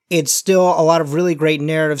mean? It's still a lot of really great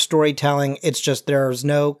narrative storytelling. It's just there's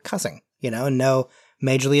no cussing, and no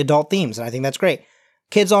majorly adult themes, and I think that's great.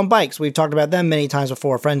 Kids on Bikes, we've talked about them many times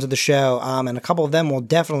before, friends of the show, and a couple of them will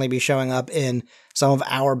definitely be showing up in some of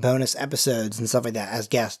our bonus episodes and stuff like that as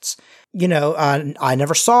guests. I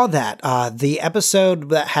never saw that. The episode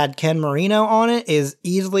that had Ken Marino on it is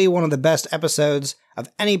easily one of the best episodes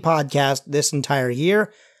of any podcast this entire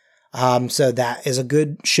year. So that is a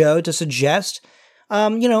good show to suggest.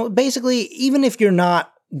 Basically, even if you're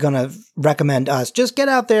not going to recommend us, just get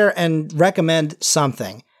out there and recommend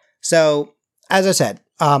something. So, as I said,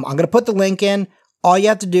 I'm going to put the link in. All you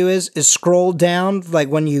have to do is scroll down, like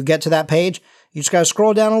when you get to that page, you just got to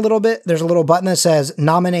scroll down a little bit. There's a little button that says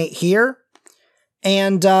nominate here.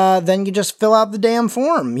 And then you just fill out the damn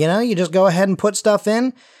form. You just go ahead and put stuff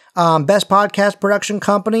in. Best podcast production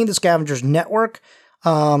company, the Scavengers Network.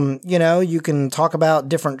 You can talk about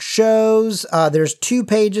different shows. There's 2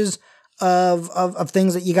 pages of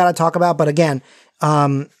things that you got to talk about. But again,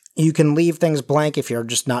 you can leave things blank if you're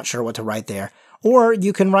just not sure what to write there. Or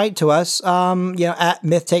you can write to us, at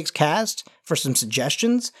Myth Takes Cast for some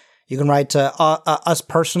suggestions. You can write to us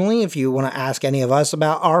personally if you want to ask any of us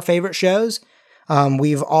about our favorite shows.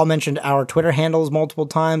 We've all mentioned our Twitter handles multiple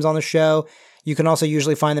times on the show. You can also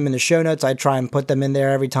usually find them in the show notes. I try and put them in there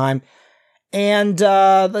every time. And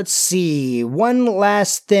let's see. One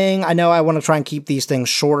last thing. I know I want to try and keep these things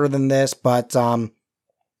shorter than this, but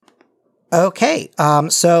okay.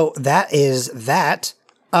 So that is that.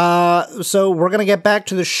 So we're going to get back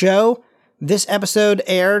to the show. This episode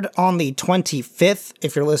aired on the 25th,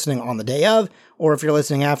 if you're listening on the day of, or if you're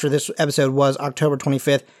listening after this episode was October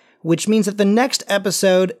 25th, which means that the next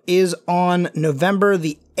episode is on November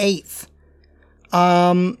the 8th.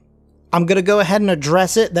 I'm going to go ahead and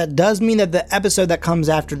address it. That does mean that the episode that comes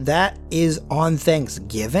after that is on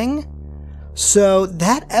Thanksgiving. So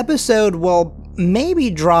that episode will maybe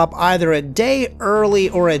drop either a day early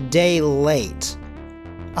or a day late.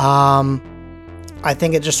 I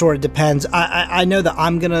think it just sort of depends. I know that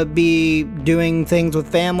I'm going to be doing things with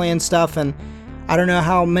family and stuff, and I don't know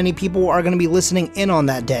how many people are going to be listening in on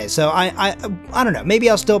that day. So I don't know. Maybe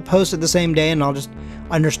I'll still post it the same day, and I'll just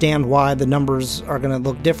understand why the numbers are going to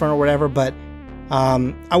look different or whatever. But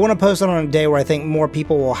I want to post it on a day where I think more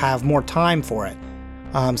people will have more time for it.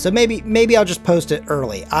 So maybe I'll just post it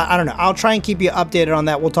early. I don't know. I'll try and keep you updated on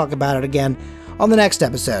that. We'll talk about it again on the next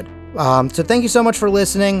episode. So thank you so much for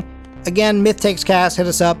listening. Again, Myth Takes Cast, hit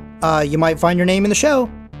us up. You might find your name in the show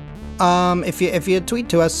if you tweet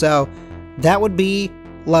to us. So that would be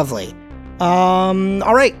lovely. All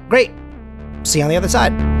right, great. See you on the other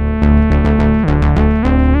side.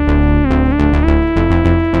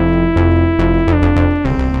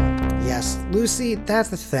 Yes, Lucy, that's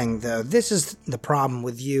the thing, though. This is the problem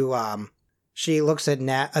with you. She looks at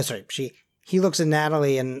he looks at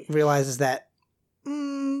Natalie and realizes that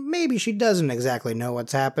maybe she doesn't exactly know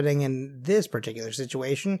what's happening in this particular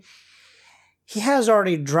situation. He has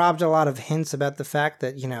already dropped a lot of hints about the fact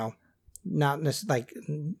that, not like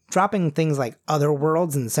dropping things like other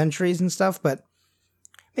worlds and centuries and stuff, but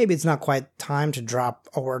maybe it's not quite time to drop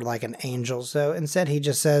a word like an angel. So instead he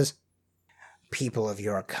just says, people of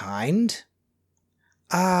your kind.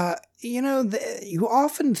 You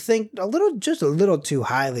often think just a little too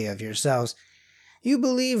highly of yourselves. You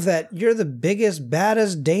believe that you're the biggest,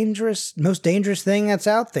 baddest, most dangerous thing that's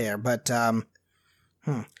out there, but,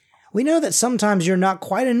 we know that sometimes you're not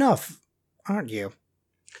quite enough, aren't you?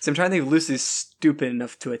 So I'm trying to think if Lucy's stupid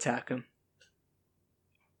enough to attack him.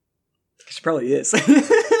 She probably is.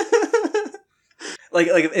 like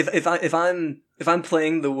if I'm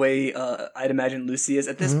playing the way I'd imagine Lucy is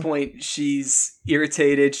at this point, she's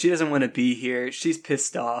irritated. She doesn't want to be here. She's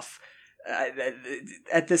pissed off.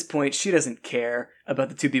 At this point, she doesn't care about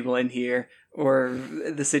the two people in here or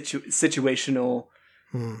the situational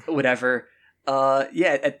whatever.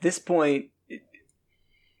 Yeah, at this point,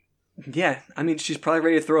 yeah, I mean, she's probably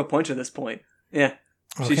ready to throw a punch at this point. Yeah,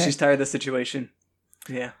 Okay. she's tired of the situation.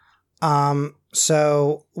 Yeah.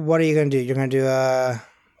 So what are you going to do? You're going to do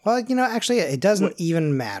well, actually, it doesn't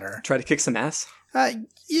even matter. Try to kick some ass.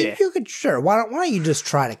 You could, sure. Why don't you just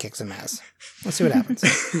try to kick some ass? Let's see what happens.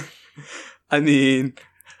 I mean,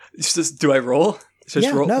 it's just do I roll?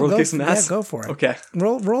 Just roll to kick some ass? Yeah, go for it. Okay.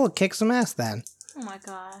 Roll a kick some ass then. Oh my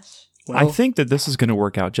gosh. Well, I think that this is going to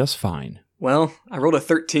work out just fine. Well, I rolled a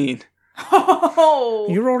 13. Oh.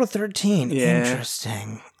 You rolled a 13. Yeah.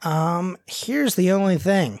 Interesting. Here's the only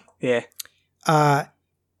thing. Yeah.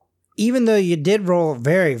 Even though you did roll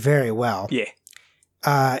very, very well,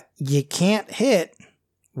 Yeah. you can't hit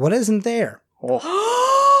what isn't there.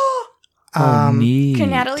 Oh. Neat. Can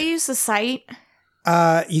Natalie use the sight?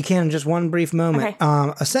 You can in just one brief moment.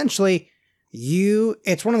 Okay. Essentially,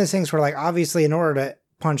 it's one of those things where, like, obviously, in order to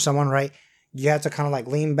punch someone, right, you have to kind of like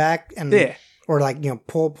lean back and, Yeah. or like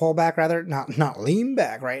pull back rather, not lean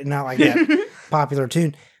back, right, not like that popular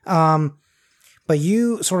tune. But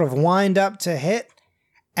you sort of wind up to hit,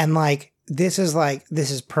 and this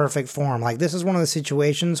is perfect form. Like, this is one of the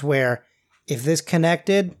situations where if this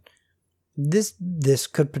connected, this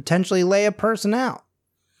could potentially lay a person out.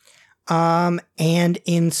 And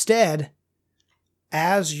instead,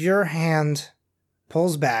 as your hand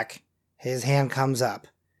pulls back, his hand comes up.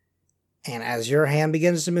 And as your hand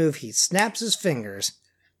begins to move, he snaps his fingers.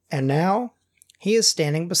 And now he is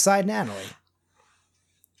standing beside Natalie.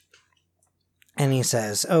 And he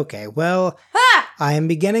says, okay, well, I am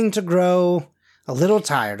beginning to grow a little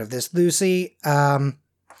tired of this, Lucy. I'm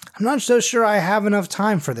not so sure I have enough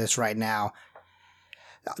time for this right now.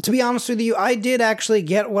 To be honest with you, I did actually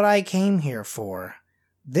get what I came here for.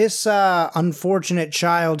 This unfortunate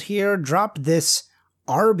child here dropped this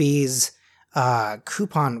Arby's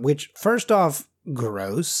coupon, which, first off,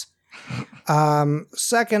 gross.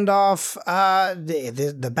 Second off,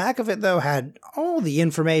 the back of it, though, had all the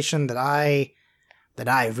information that I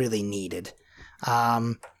really needed.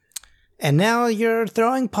 And now you're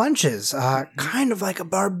throwing punches, kind of like a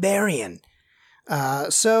barbarian.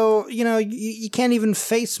 So, you can't even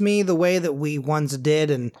face me the way that we once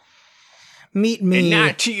did and meet me. In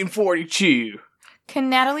 1942. Can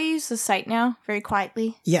Natalie use the sight now, very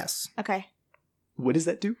quietly? Yes. Okay. What does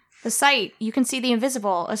that do? The sight, you can see the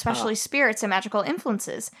invisible, especially spirits and magical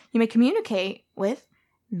influences. You may communicate with,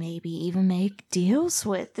 maybe even make deals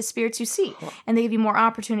with the spirits you see, and they give you more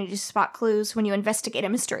opportunity to spot clues when you investigate a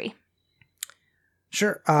mystery.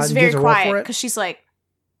 Sure. It's do you very have to roll for quiet, it? because she's like,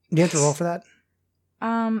 Do you have to roll for that?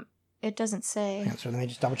 it doesn't say. Yeah, so let me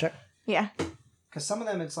just double check. Yeah. Because some of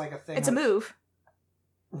them, it's like a thing. It's a move.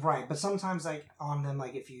 Right, but sometimes, like, on them,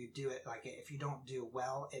 like, if you do it, like, if you don't do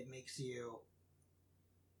well, it makes you...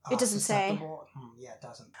 It doesn't say. susceptible. Yeah, it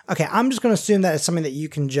doesn't. Okay, I'm just going to assume that it's something that you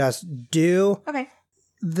can just do. Okay.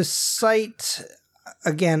 The sight,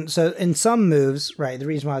 again, so in some moves, right, the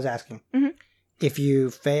reason why I was asking, if you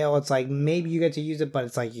fail, it's like, maybe you get to use it, but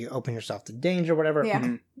it's like you open yourself to danger or whatever.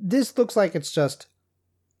 Yeah. This looks like it's just...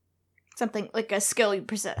 Something like a skill you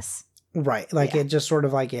possess. Right, like Yeah. it just sort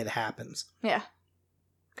of like it happens. Yeah.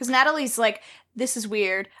 Because Natalie's like, this is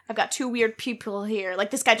weird. I've got two weird people here. Like,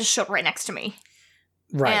 this guy just showed right next to me.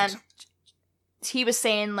 Right. And he was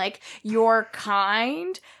saying, like, you're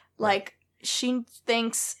kind. Like, she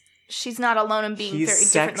thinks she's not alone in being very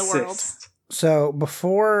different in the world. sexist. So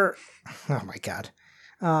before, oh my god.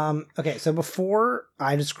 Okay, so before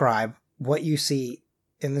I describe what you see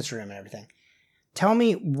in this room and everything, tell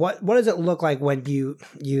me what does it look like when you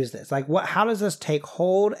use this? Like, how does this take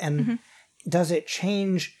hold, and does it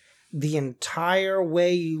change the entire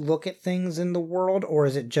way you look at things in the world, or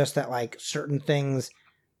is it just that like certain things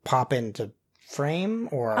pop into frame,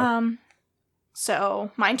 or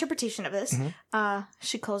So my interpretation of this,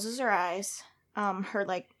 she closes her eyes. Her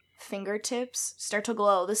like fingertips start to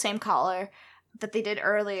glow the same color that they did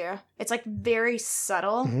earlier. It's like very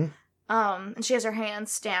subtle. And she has her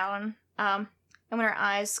hands down. And when her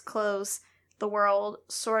eyes close, the world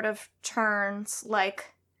sort of turns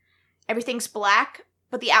like everything's black,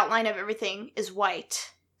 but the outline of everything is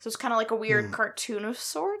white. So it's kind of like a weird cartoon of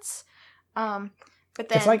sorts. But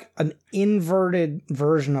then it's like an inverted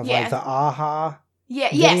version of like the Aha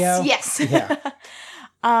video? Yes. Yeah.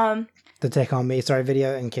 The Take On Me, sorry,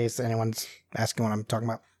 video, in case anyone's asking what I'm talking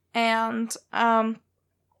about. And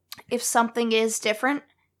if something is different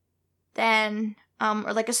than,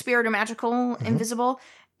 or like a spirit or magical, invisible,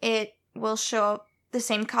 it will show up the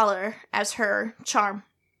same color as her charm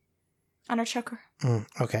on her choker.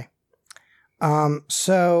 Okay.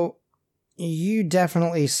 So you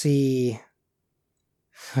definitely see.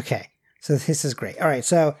 Okay, so this is great. All right,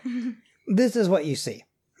 so this is what you see,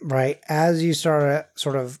 right? As you start to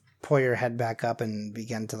sort of pull your head back up and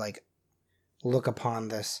begin to like look upon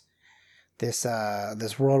this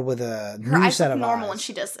world with a Her new eyes set look of normal eyes. when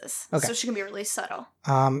she does this, Okay. so she can be really subtle.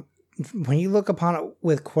 When you look upon it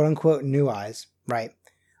with quote unquote new eyes, right?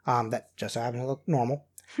 That just so happen to look normal.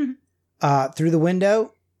 Through the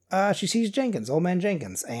window, she sees Jenkins, old man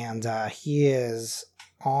Jenkins, and he is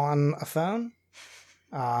on a phone.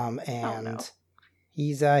 And no.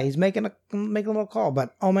 he's making a little call,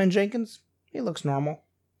 but old man Jenkins, he looks normal.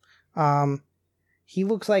 He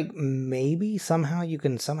looks like maybe somehow you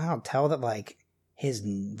can somehow tell that like his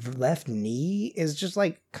left knee is just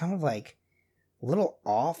like kind of like a little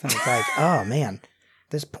off, and it's like, oh man,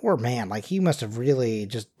 this poor man, like he must have really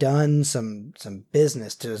just done some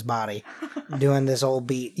business to his body doing this old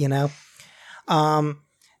beat, you know?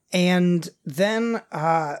 And then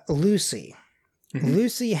Lucy.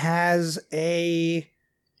 Lucy has a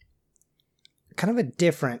kind of a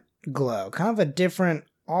different glow, kind of a different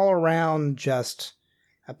all around just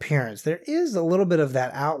appearance. There is a little bit of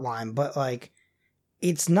that outline, but like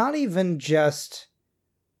it's not even just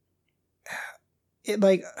it,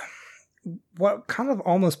 like what kind of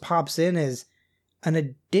almost pops in is an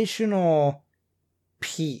additional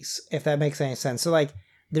piece, if that makes any sense. So like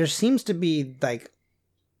there seems to be like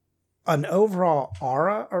an overall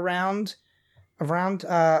aura around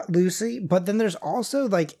Lucy, but then there's also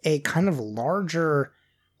like a kind of larger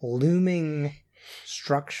looming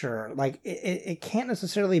structure. Like it can't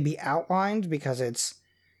necessarily be outlined because it's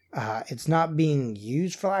not being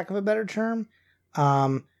used, for lack of a better term.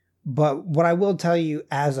 But what I will tell you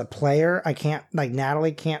as a player, I can't, like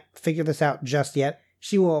Natalie can't figure this out just yet.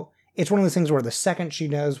 She will. It's one of those things where the second she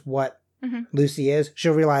knows what Lucy is,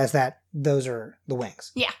 she'll realize that those are the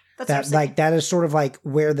wings. Yeah, that's That what I'm saying. like that is sort of like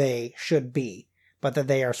where they should be, but that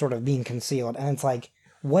they are sort of being concealed. And it's like,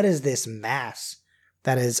 what is this mass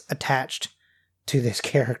that is attached to this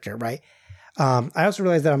character, right? I also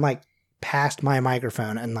realized that I'm like past my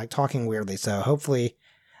microphone and like talking weirdly, so hopefully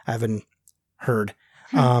I've been heard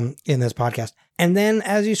in this podcast. And then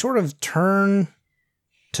as you sort of turn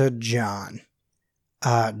to John,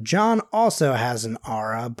 John also has an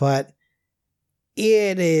aura, but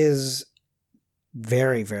it is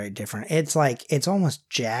very, very different. It's like, it's almost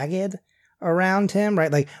jagged around him,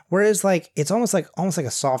 right? Like, whereas like, it's almost like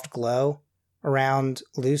a soft glow around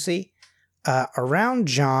Lucy. Around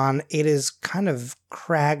John, it is kind of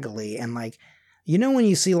craggly and like, you know, when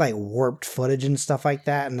you see like warped footage and stuff like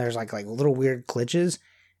that, and there's like little weird glitches,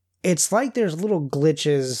 it's like there's little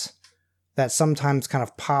glitches that sometimes kind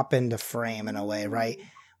of pop into frame in a way, right?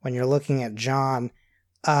 When you're looking at John,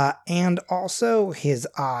 and also his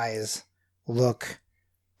eyes look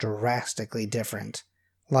drastically different.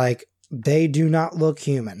 Like, they do not look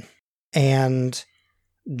human. And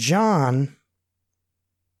John,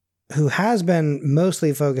 who has been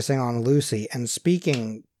mostly focusing on Lucy and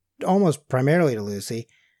speaking almost primarily to Lucy,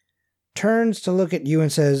 turns to look at you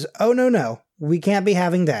and says, "Oh, no, we can't be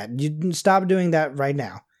having that. You stop doing that right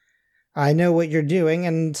now. I know what you're doing,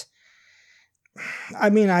 and I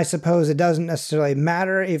mean, I suppose it doesn't necessarily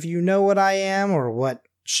matter if you know what I am or what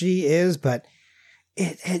she is, but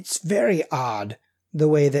it's very odd the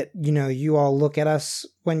way that, you know, you all look at us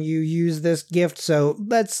when you use this gift, so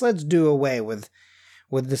let's do away with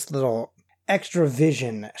this little extra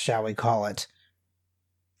vision, shall we call it."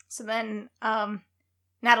 So then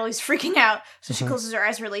Natalie's freaking out, so she closes her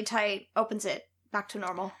eyes really tight, opens it back to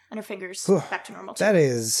normal, and her fingers back to normal too. That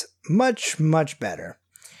is much, much better.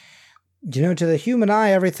 You know, to the human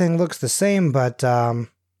eye, everything looks the same, but,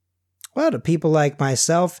 well, to people like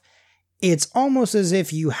myself, it's almost as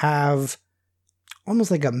if you have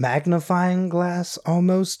almost like a magnifying glass,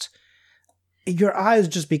 almost. Your eyes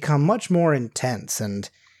just become much more intense, and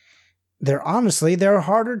they're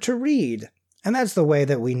harder to read. And that's the way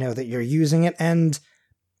that we know that you're using it, and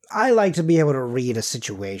I like to be able to read a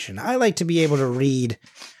situation. I like to be able to read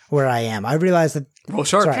where I am. I realize that... Roll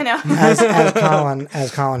sharp. Sorry, I know.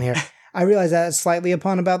 as Colin here. I realize that's slightly a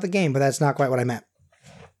pun about the game, but that's not quite what I meant.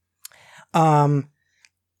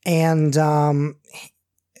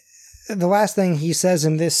 The last thing he says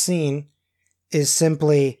in this scene is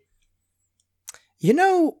simply, "You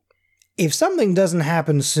know, if something doesn't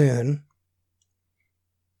happen soon,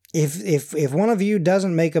 if one of you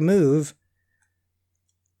doesn't make a move,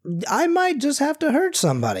 I might just have to hurt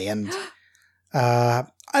somebody, and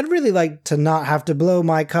I'd really like to not have to blow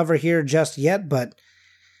my cover here just yet, but,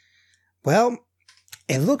 well,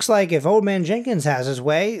 it looks like if Old Man Jenkins has his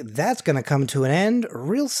way, that's going to come to an end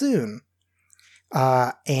real soon.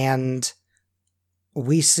 And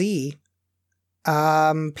we see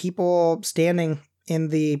people standing in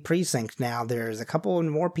the precinct now. There's a couple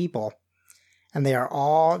more people, and they are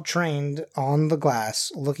all trained on the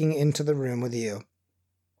glass, looking into the room with you.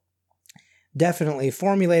 Definitely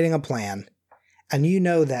formulating a plan. And you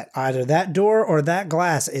know that either that door or that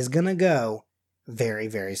glass is going to go very,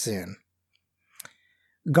 very soon.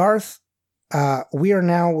 Garth, we are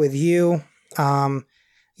now with you.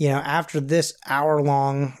 After this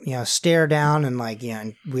hour-long, stare down and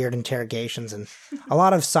weird interrogations and a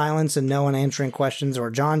lot of silence and no one answering questions,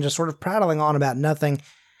 or John just sort of prattling on about nothing,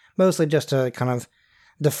 mostly just to kind of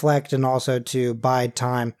deflect and also to bide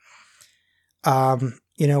time.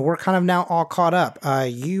 We're kind of now all caught up.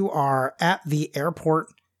 You are at the airport,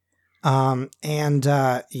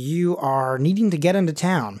 and you are needing to get into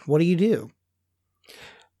town. What do you do?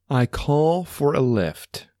 I call for a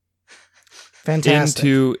lift. Fantastic.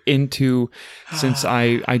 Into since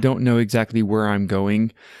I don't know exactly where I'm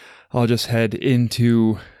going, I'll just head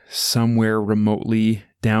into somewhere remotely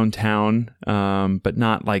downtown, but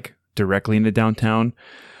not like directly into downtown.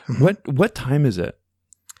 Mm-hmm. What time is it?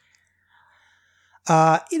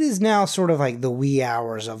 It is now sort of like the wee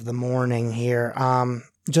hours of the morning here.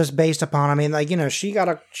 Just based upon, she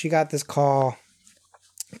got this call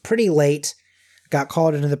pretty late, got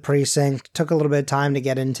called into the precinct, took a little bit of time to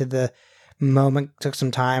get into the moment, took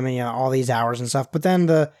some time and, all these hours and stuff. But then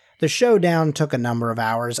the showdown took a number of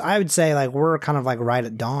hours. I would say we're kind of right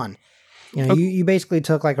at dawn. You basically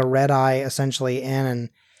took a red eye essentially in,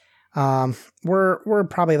 and we're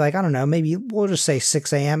probably I don't know, maybe we'll just say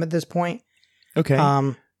 6 a.m. at this point. Okay.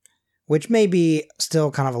 Which may be still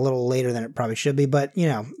kind of a little later than it probably should be, but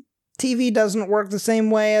TV doesn't work the same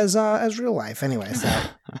way as real life anyway, so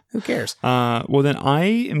who cares? Well, then I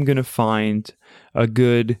am going to find a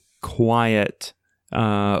good, quiet,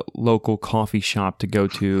 local coffee shop to go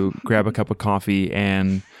to, grab a cup of coffee,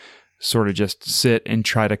 and sort of just sit and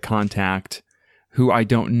try to contact who I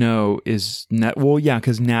don't know is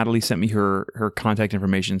because Natalie sent me her contact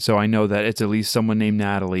information, so I know that it's at least someone named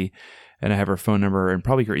Natalie, and I have her phone number and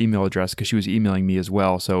probably her email address because she was emailing me as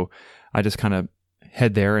well. So I just kind of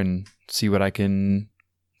head there and see what I can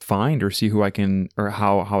find, or see who I can, or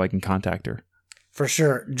how I can contact her. For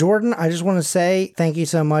sure. Jordan, I just want to say thank you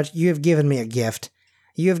so much. You have given me a gift.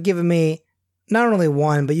 You have given me not only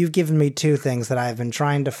one, but you've given me two things that I've been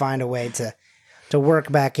trying to find a way to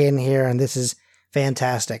work back in here, and this is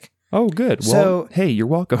fantastic. Oh, good. Well, so, hey, you're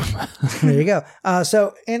welcome. There you go.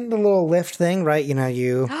 So in the little Lyft thing, right,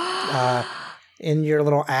 you in your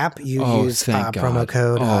little app, you use promo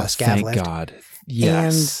code SCAVLIFT. Thank God.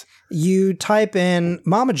 Yes. And you type in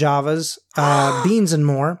Mama Java's Beans and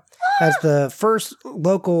More. That's the first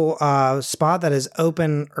local spot that is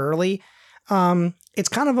open early. It's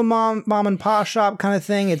kind of a mom and pop shop kind of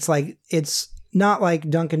thing. It's not like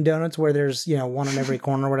Dunkin' Donuts where there's, one in every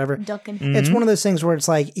corner or whatever. Dunkin'. Mm-hmm. It's one of those things where it's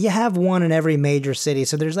you have one in every major city.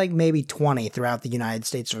 So there's maybe 20 throughout the United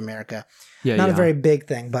States of America. Yeah, not a very big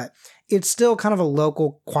thing, but it's still kind of a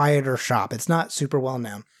local, quieter shop. It's not super well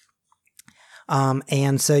known.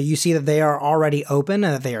 And so you see that they are already open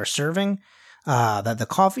and that they are serving, that the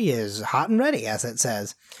coffee is hot and ready, as it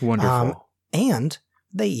says. Wonderful. And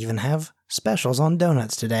they even have specials on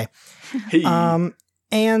donuts today. Hey.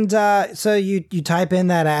 So you type in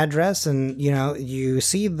that address, and you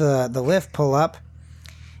see the lift pull up,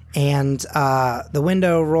 and the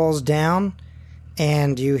window rolls down,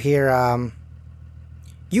 and you hear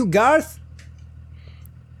you Garth?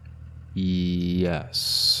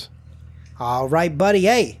 Yes. All right, buddy.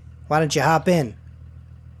 Hey, why don't you hop in?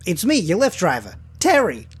 It's me, your Lyft driver,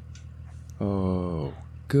 Terry. Oh,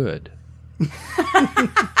 good.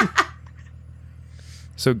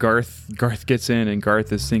 So Garth gets in, and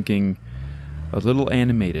Garth is thinking a little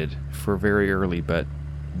animated for very early, but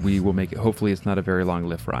we will make it. Hopefully, it's not a very long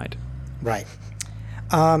Lyft ride. Right.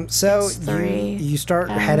 So you start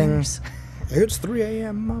heading. It's 3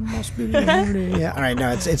 a.m. I must be ready. Yeah. All right.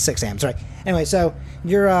 No, it's 6 a.m. Sorry. Anyway, so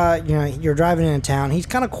you're driving into town. He's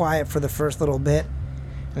kind of quiet for the first little bit,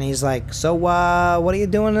 and he's like, "So, what are you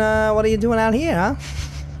doing? What are you doing out here,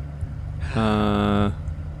 huh?"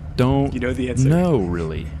 Don't you know the answer? No,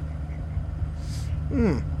 really.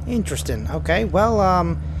 Interesting. Okay.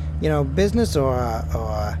 Well, business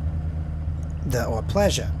or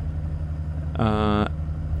pleasure.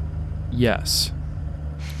 Yes.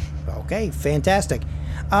 Okay, fantastic.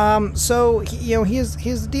 Here's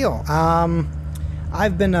the deal.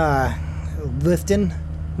 I've been lifting,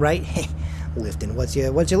 right? Lifting. What's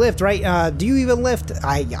your lift, right? Do you even lift?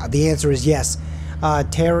 The answer is yes.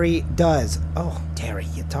 Terry does. Oh, Terry,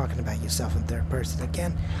 you're talking about yourself in third person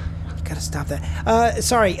again. You gotta stop that.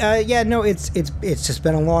 Sorry. It's just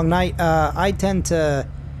been a long night. I tend to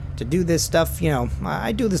do this stuff.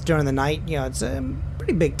 I do this during the night. It's a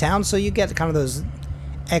pretty big town, so you get kind of those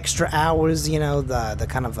extra hours. The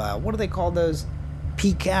kind of what do they call those?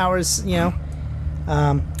 Peak hours.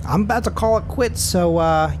 I'm about to call it quits. So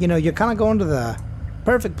you're kind of going to the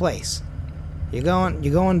perfect place. You're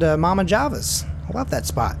going to Mama Java's. I love that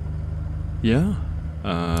spot. Yeah.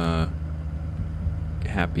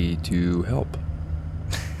 Happy to help.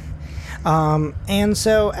 And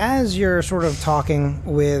so as you're sort of talking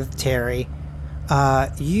with Terry,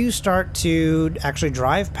 you start to actually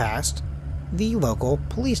drive past the local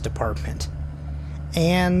police department.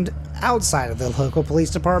 And outside of the local police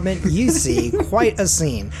department, you see quite a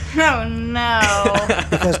scene. Oh no!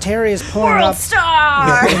 Because Terry is pulling World up.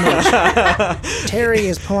 star! Terry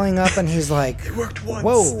is pulling up and he's like, It worked once.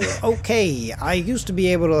 "Whoa, okay, I used to be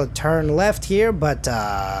able to turn left here, but,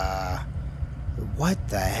 what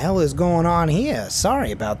the hell is going on here?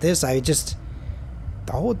 Sorry about this, the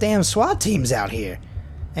whole damn SWAT team's out here."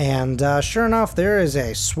 And, sure enough, there is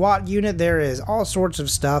a SWAT unit, there is all sorts of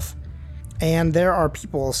stuff, and there are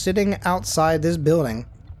people sitting outside this building,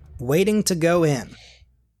 waiting to go in.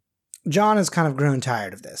 John has kind of grown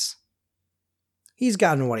tired of this. He's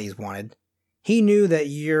gotten what he's wanted. He knew that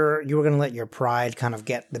you were going to let your pride kind of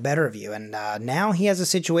get the better of you, and now he has a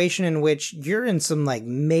situation in which you're in some,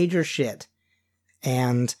 major shit.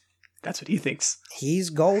 And That's what he thinks. he's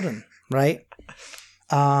golden, right?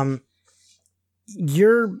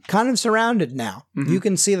 You're kind of surrounded now. Mm-hmm. You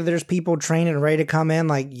can see that there's people trained and ready to come in.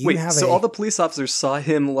 Wait, so all the police officers saw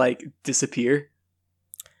him, disappear?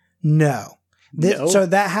 No. No? So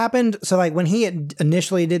that happened. So when he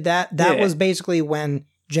initially did that Yeah. was basically when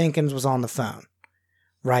Jenkins was on the phone,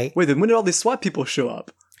 right? Wait, then when did all these SWAT people show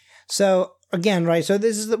up? So again, right? So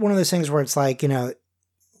this is one of those things where it's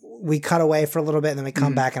we cut away for a little bit and then we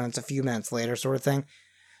come back and it's a few minutes later sort of thing.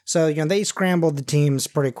 So, they scrambled the teams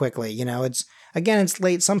pretty quickly. It's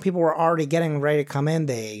late. Some people were already getting ready to come in.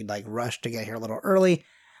 They rushed to get here a little early.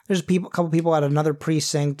 There's a couple people at another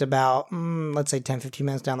precinct about, let's say 10, 15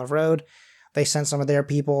 minutes down the road. They sent some of their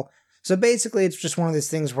people. So basically it's just one of those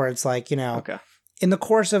things where it's Okay. in the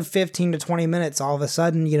course of 15 to 20 minutes, all of a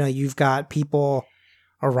sudden, you've got people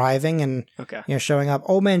arriving and, Okay. showing up.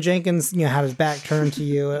 Old Man Jenkins, had his back turned to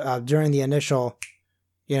you during the initial,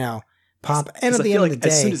 pop. And 'Cause at I the feel end of the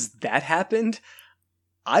day, as soon as that happened,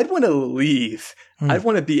 I'd want to leave. I'd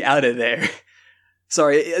want to be out of there.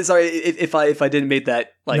 Sorry if I didn't make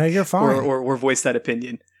that No, you're fine. or voice that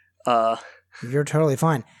opinion. You're totally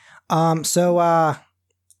fine. So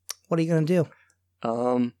what are you going to do?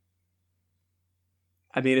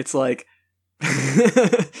 I mean, it's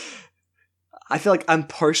I feel like I'm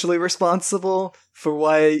partially responsible for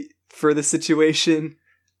the situation,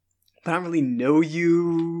 but I don't really know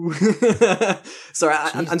you. Sorry,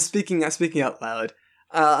 I'm speaking out loud.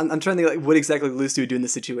 I'm trying to think what exactly Lucy would do in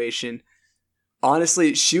this situation.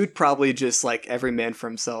 Honestly, she would probably just every man for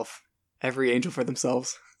himself, every angel for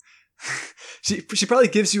themselves. she probably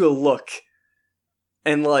gives you a look,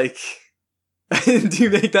 and do you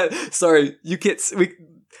make that? Sorry, you can't.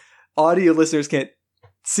 Audio listeners can't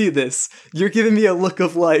see this. You're giving me a look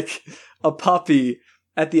of a puppy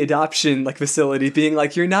at the adoption facility, being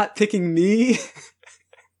you're not picking me.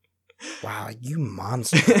 Wow, you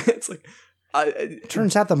monster. It's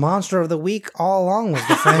Turns out the monster of the week all along was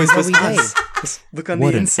the friends that we made. look on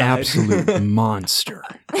What the an inside. absolute monster.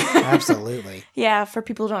 Absolutely. Yeah, for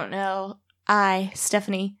people who don't know, I,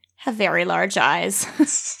 Stephanie, have very large eyes.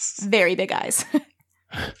 Very big eyes.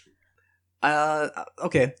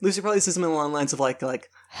 Okay. Lucy probably says something along the lines of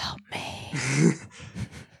Help me.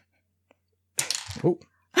 Oh.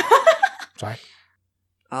 Sorry.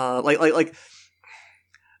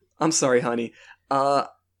 I'm sorry, honey.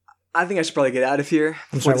 I think I should probably get out of here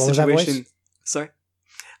I'm sorry, what was that voice? Sorry.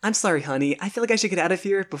 I'm sorry, honey. I feel like I should get out of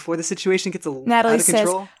here before the situation gets Natalie out of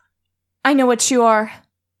control. I know what you are.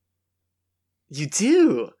 You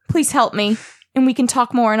do. Please help me, and we can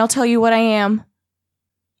talk more, and I'll tell you what I am.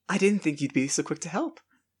 I didn't think you'd be so quick to help.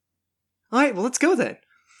 All right, well, let's go then.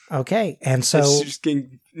 Okay, and so It's just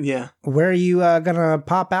yeah. where are you gonna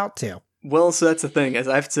pop out to? Well, so that's the thing, is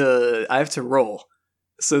I have to roll.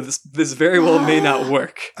 So this very well may not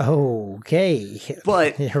work. Okay,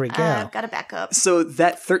 But here we go. I've got to back up. so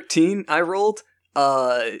that 13 I rolled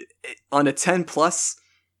on a 10 plus,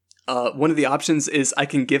 one of the options is I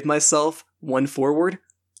can give myself 1 forward.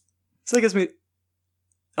 So that gives me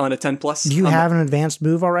on a 10 plus. Do you have an advanced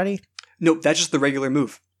move already? Nope, that's just the regular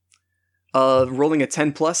move. Rolling a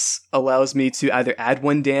 10 plus allows me to either add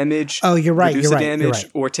 1 damage, Oh, you're right. reduce You're a right. damage, You're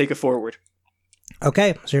right. or take a forward.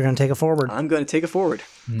 Okay, so you're going to take a forward. I'm going to take a forward.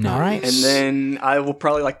 All right. And then I will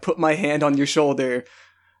probably like put my hand on your shoulder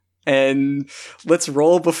and let's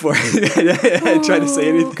roll before I try to say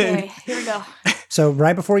anything. Okay, here we go. So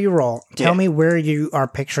right before you roll, tell Yeah. me where you are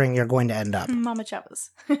picturing you're going to end up. Mama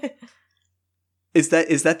Chavez. Is that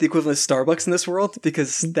the equivalent of Starbucks in this world?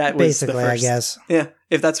 Because that was Basically, the first. I guess. Yeah,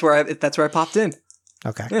 if that's where I popped in.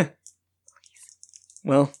 Okay. Yeah.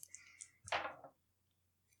 Well,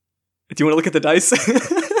 do you want to look at the dice? I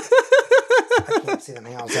can't see them.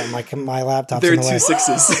 Hang on a second. My laptop's There in are the 2 way.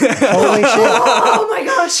 sixes. Holy shit. Oh my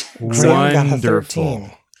gosh! Graham got a Wonderful.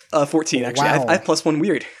 13. 14 actually. Wow. I have plus 1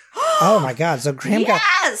 weird. Oh my god. So Graham got...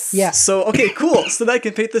 Yes! Yeah. So okay, cool. So that I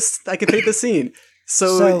can paint this. I can paint the scene.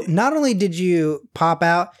 So not only did you pop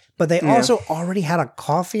out, but they Yeah. also already had a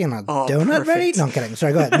coffee and a Oh, donut ready? perfect. No, I'm kidding.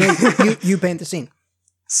 Sorry, go ahead. No, you paint the scene.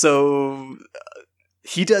 So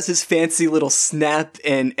he does his fancy little snap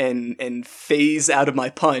and phase out of my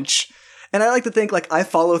punch. And I like to think like I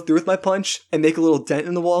follow through with my punch and make a little dent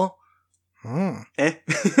in the wall. Hmm. Eh.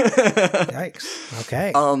 Yikes.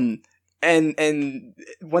 Okay. And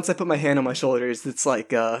once I put my hand on my shoulders, it's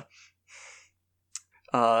like I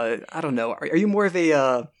don't know. Are you more of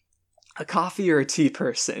a coffee or a tea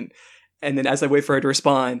person? And then as I wait for her to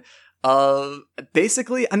respond,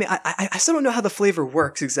 basically, I mean, I still don't know how the flavor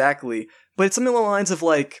works exactly, but it's something along the lines of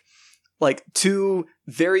like 2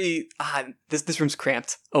 very this room's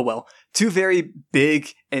cramped. Oh well, 2 very big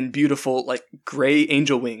and beautiful like gray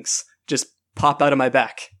angel wings just pop out of my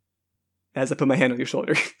back as I put my hand on your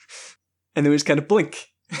shoulder, and then we just kind of blink.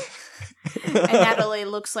 And Natalie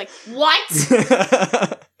looks like,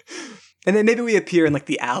 what? And then maybe we appear in like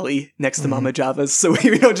the alley next to Mama Java's, so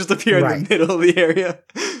we don't just appear in Right. the middle of the area.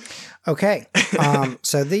 Okay.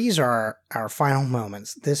 So these are our final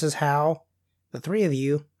moments. This is how the 3 of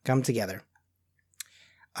you come together.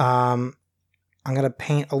 I'm going to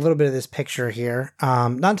paint a little bit of this picture here.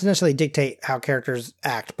 Not to necessarily dictate how characters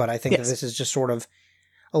act, but I think that Yes. this is just sort of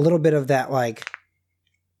a little bit of that, like,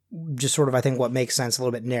 just sort of, I think, what makes sense a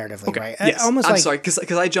little bit narratively, right? Yes. Almost I'm like, sorry, because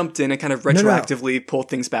I jumped in and kind of No, no. retroactively pulled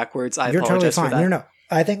things backwards. I you're totally apologize fine. for that. No.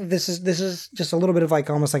 I think this is just a little bit of like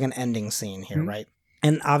almost like an ending scene here, Mhm. right?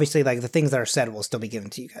 And obviously, like the things that are said will still be given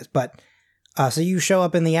to you guys. But so you show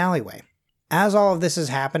up in the alleyway. As all of this is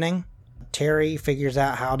happening, Terry figures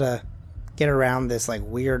out how to get around this like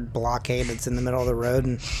weird blockade that's in the middle of the road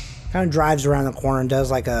and kind of drives around the corner and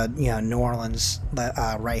does like a New Orleans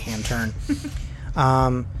right hand turn.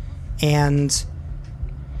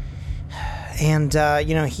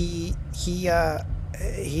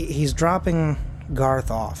 He's dropping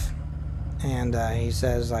Garth off, and he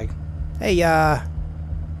says like, "Hey,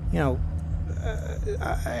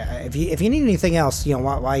 if you need anything else,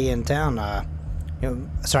 while you're in town,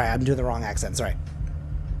 sorry, I'm doing the wrong accent. Sorry.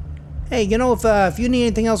 Hey, if you need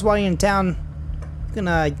anything else while you're in town, you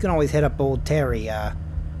can always hit up old Terry. I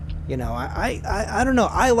don't know.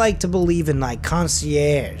 I like to believe in like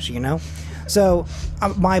concierge, So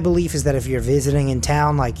my belief is that if you're visiting in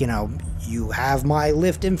town, like you have my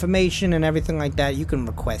Lyft information and everything like that, you can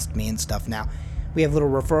request me and stuff. Now we have little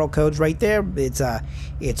referral codes right there.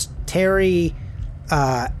 It's Terry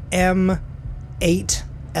M8LL.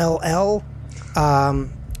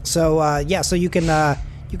 So you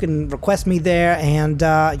can request me there, and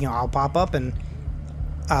I'll pop up and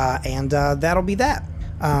that'll be that.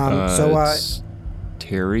 It's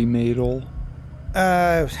Terry Madel.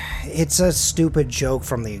 It's a stupid joke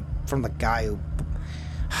from the guy who,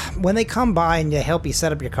 when they come by and they help you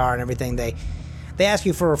set up your car and everything, they ask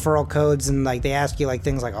you for referral codes, and like they ask you like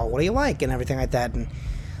things like, oh, what do you like, and everything like that, and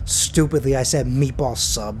stupidly I said meatball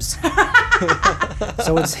subs.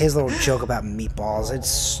 So it's his little joke about meatballs. It's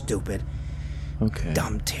stupid. Okay.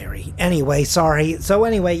 Dumb Terry. Anyway, sorry. So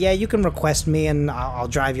anyway, yeah, you can request me and I'll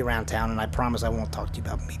drive you around town, and I promise I won't talk to you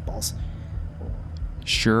about meatballs.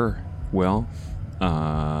 Sure. Well,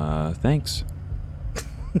 thanks.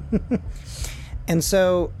 And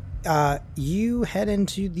so you head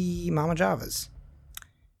into the Mama Javas.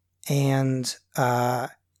 And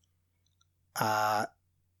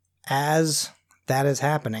as that is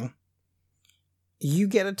happening, you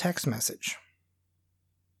get a text message.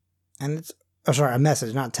 And it's, a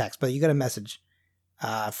message, not text, but you get a message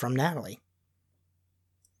from Natalie.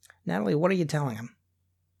 Natalie, what are you telling him?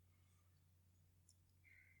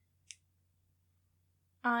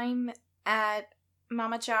 I'm at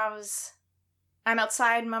Mama Chow's I'm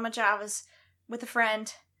outside Mama Java's with a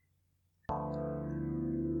friend.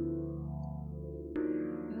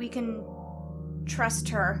 We can trust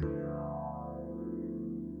her.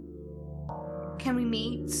 Can we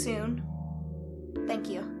meet soon? Thank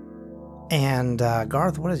you. And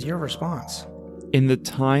Garth, what is your response? In the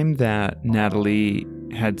time that Natalie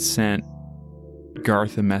had sent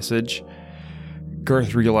Garth a message,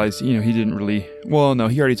 Garth realized, he didn't really... Well, no,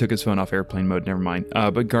 he already took his phone off airplane mode, never mind.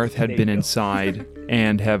 But Garth had been inside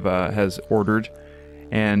and has ordered.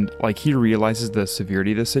 And, he realizes the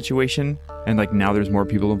severity of the situation. And, now there's more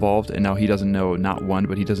people involved. And now he doesn't know, not one,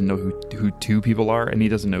 but he doesn't know who two people are. And he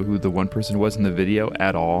doesn't know who the one person was in the video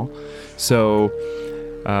at all. So,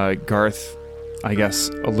 Garth, I guess,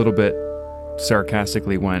 a little bit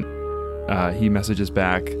sarcastically went, he messages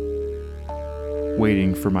back,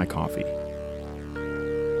 waiting for my coffee.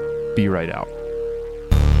 Be right out.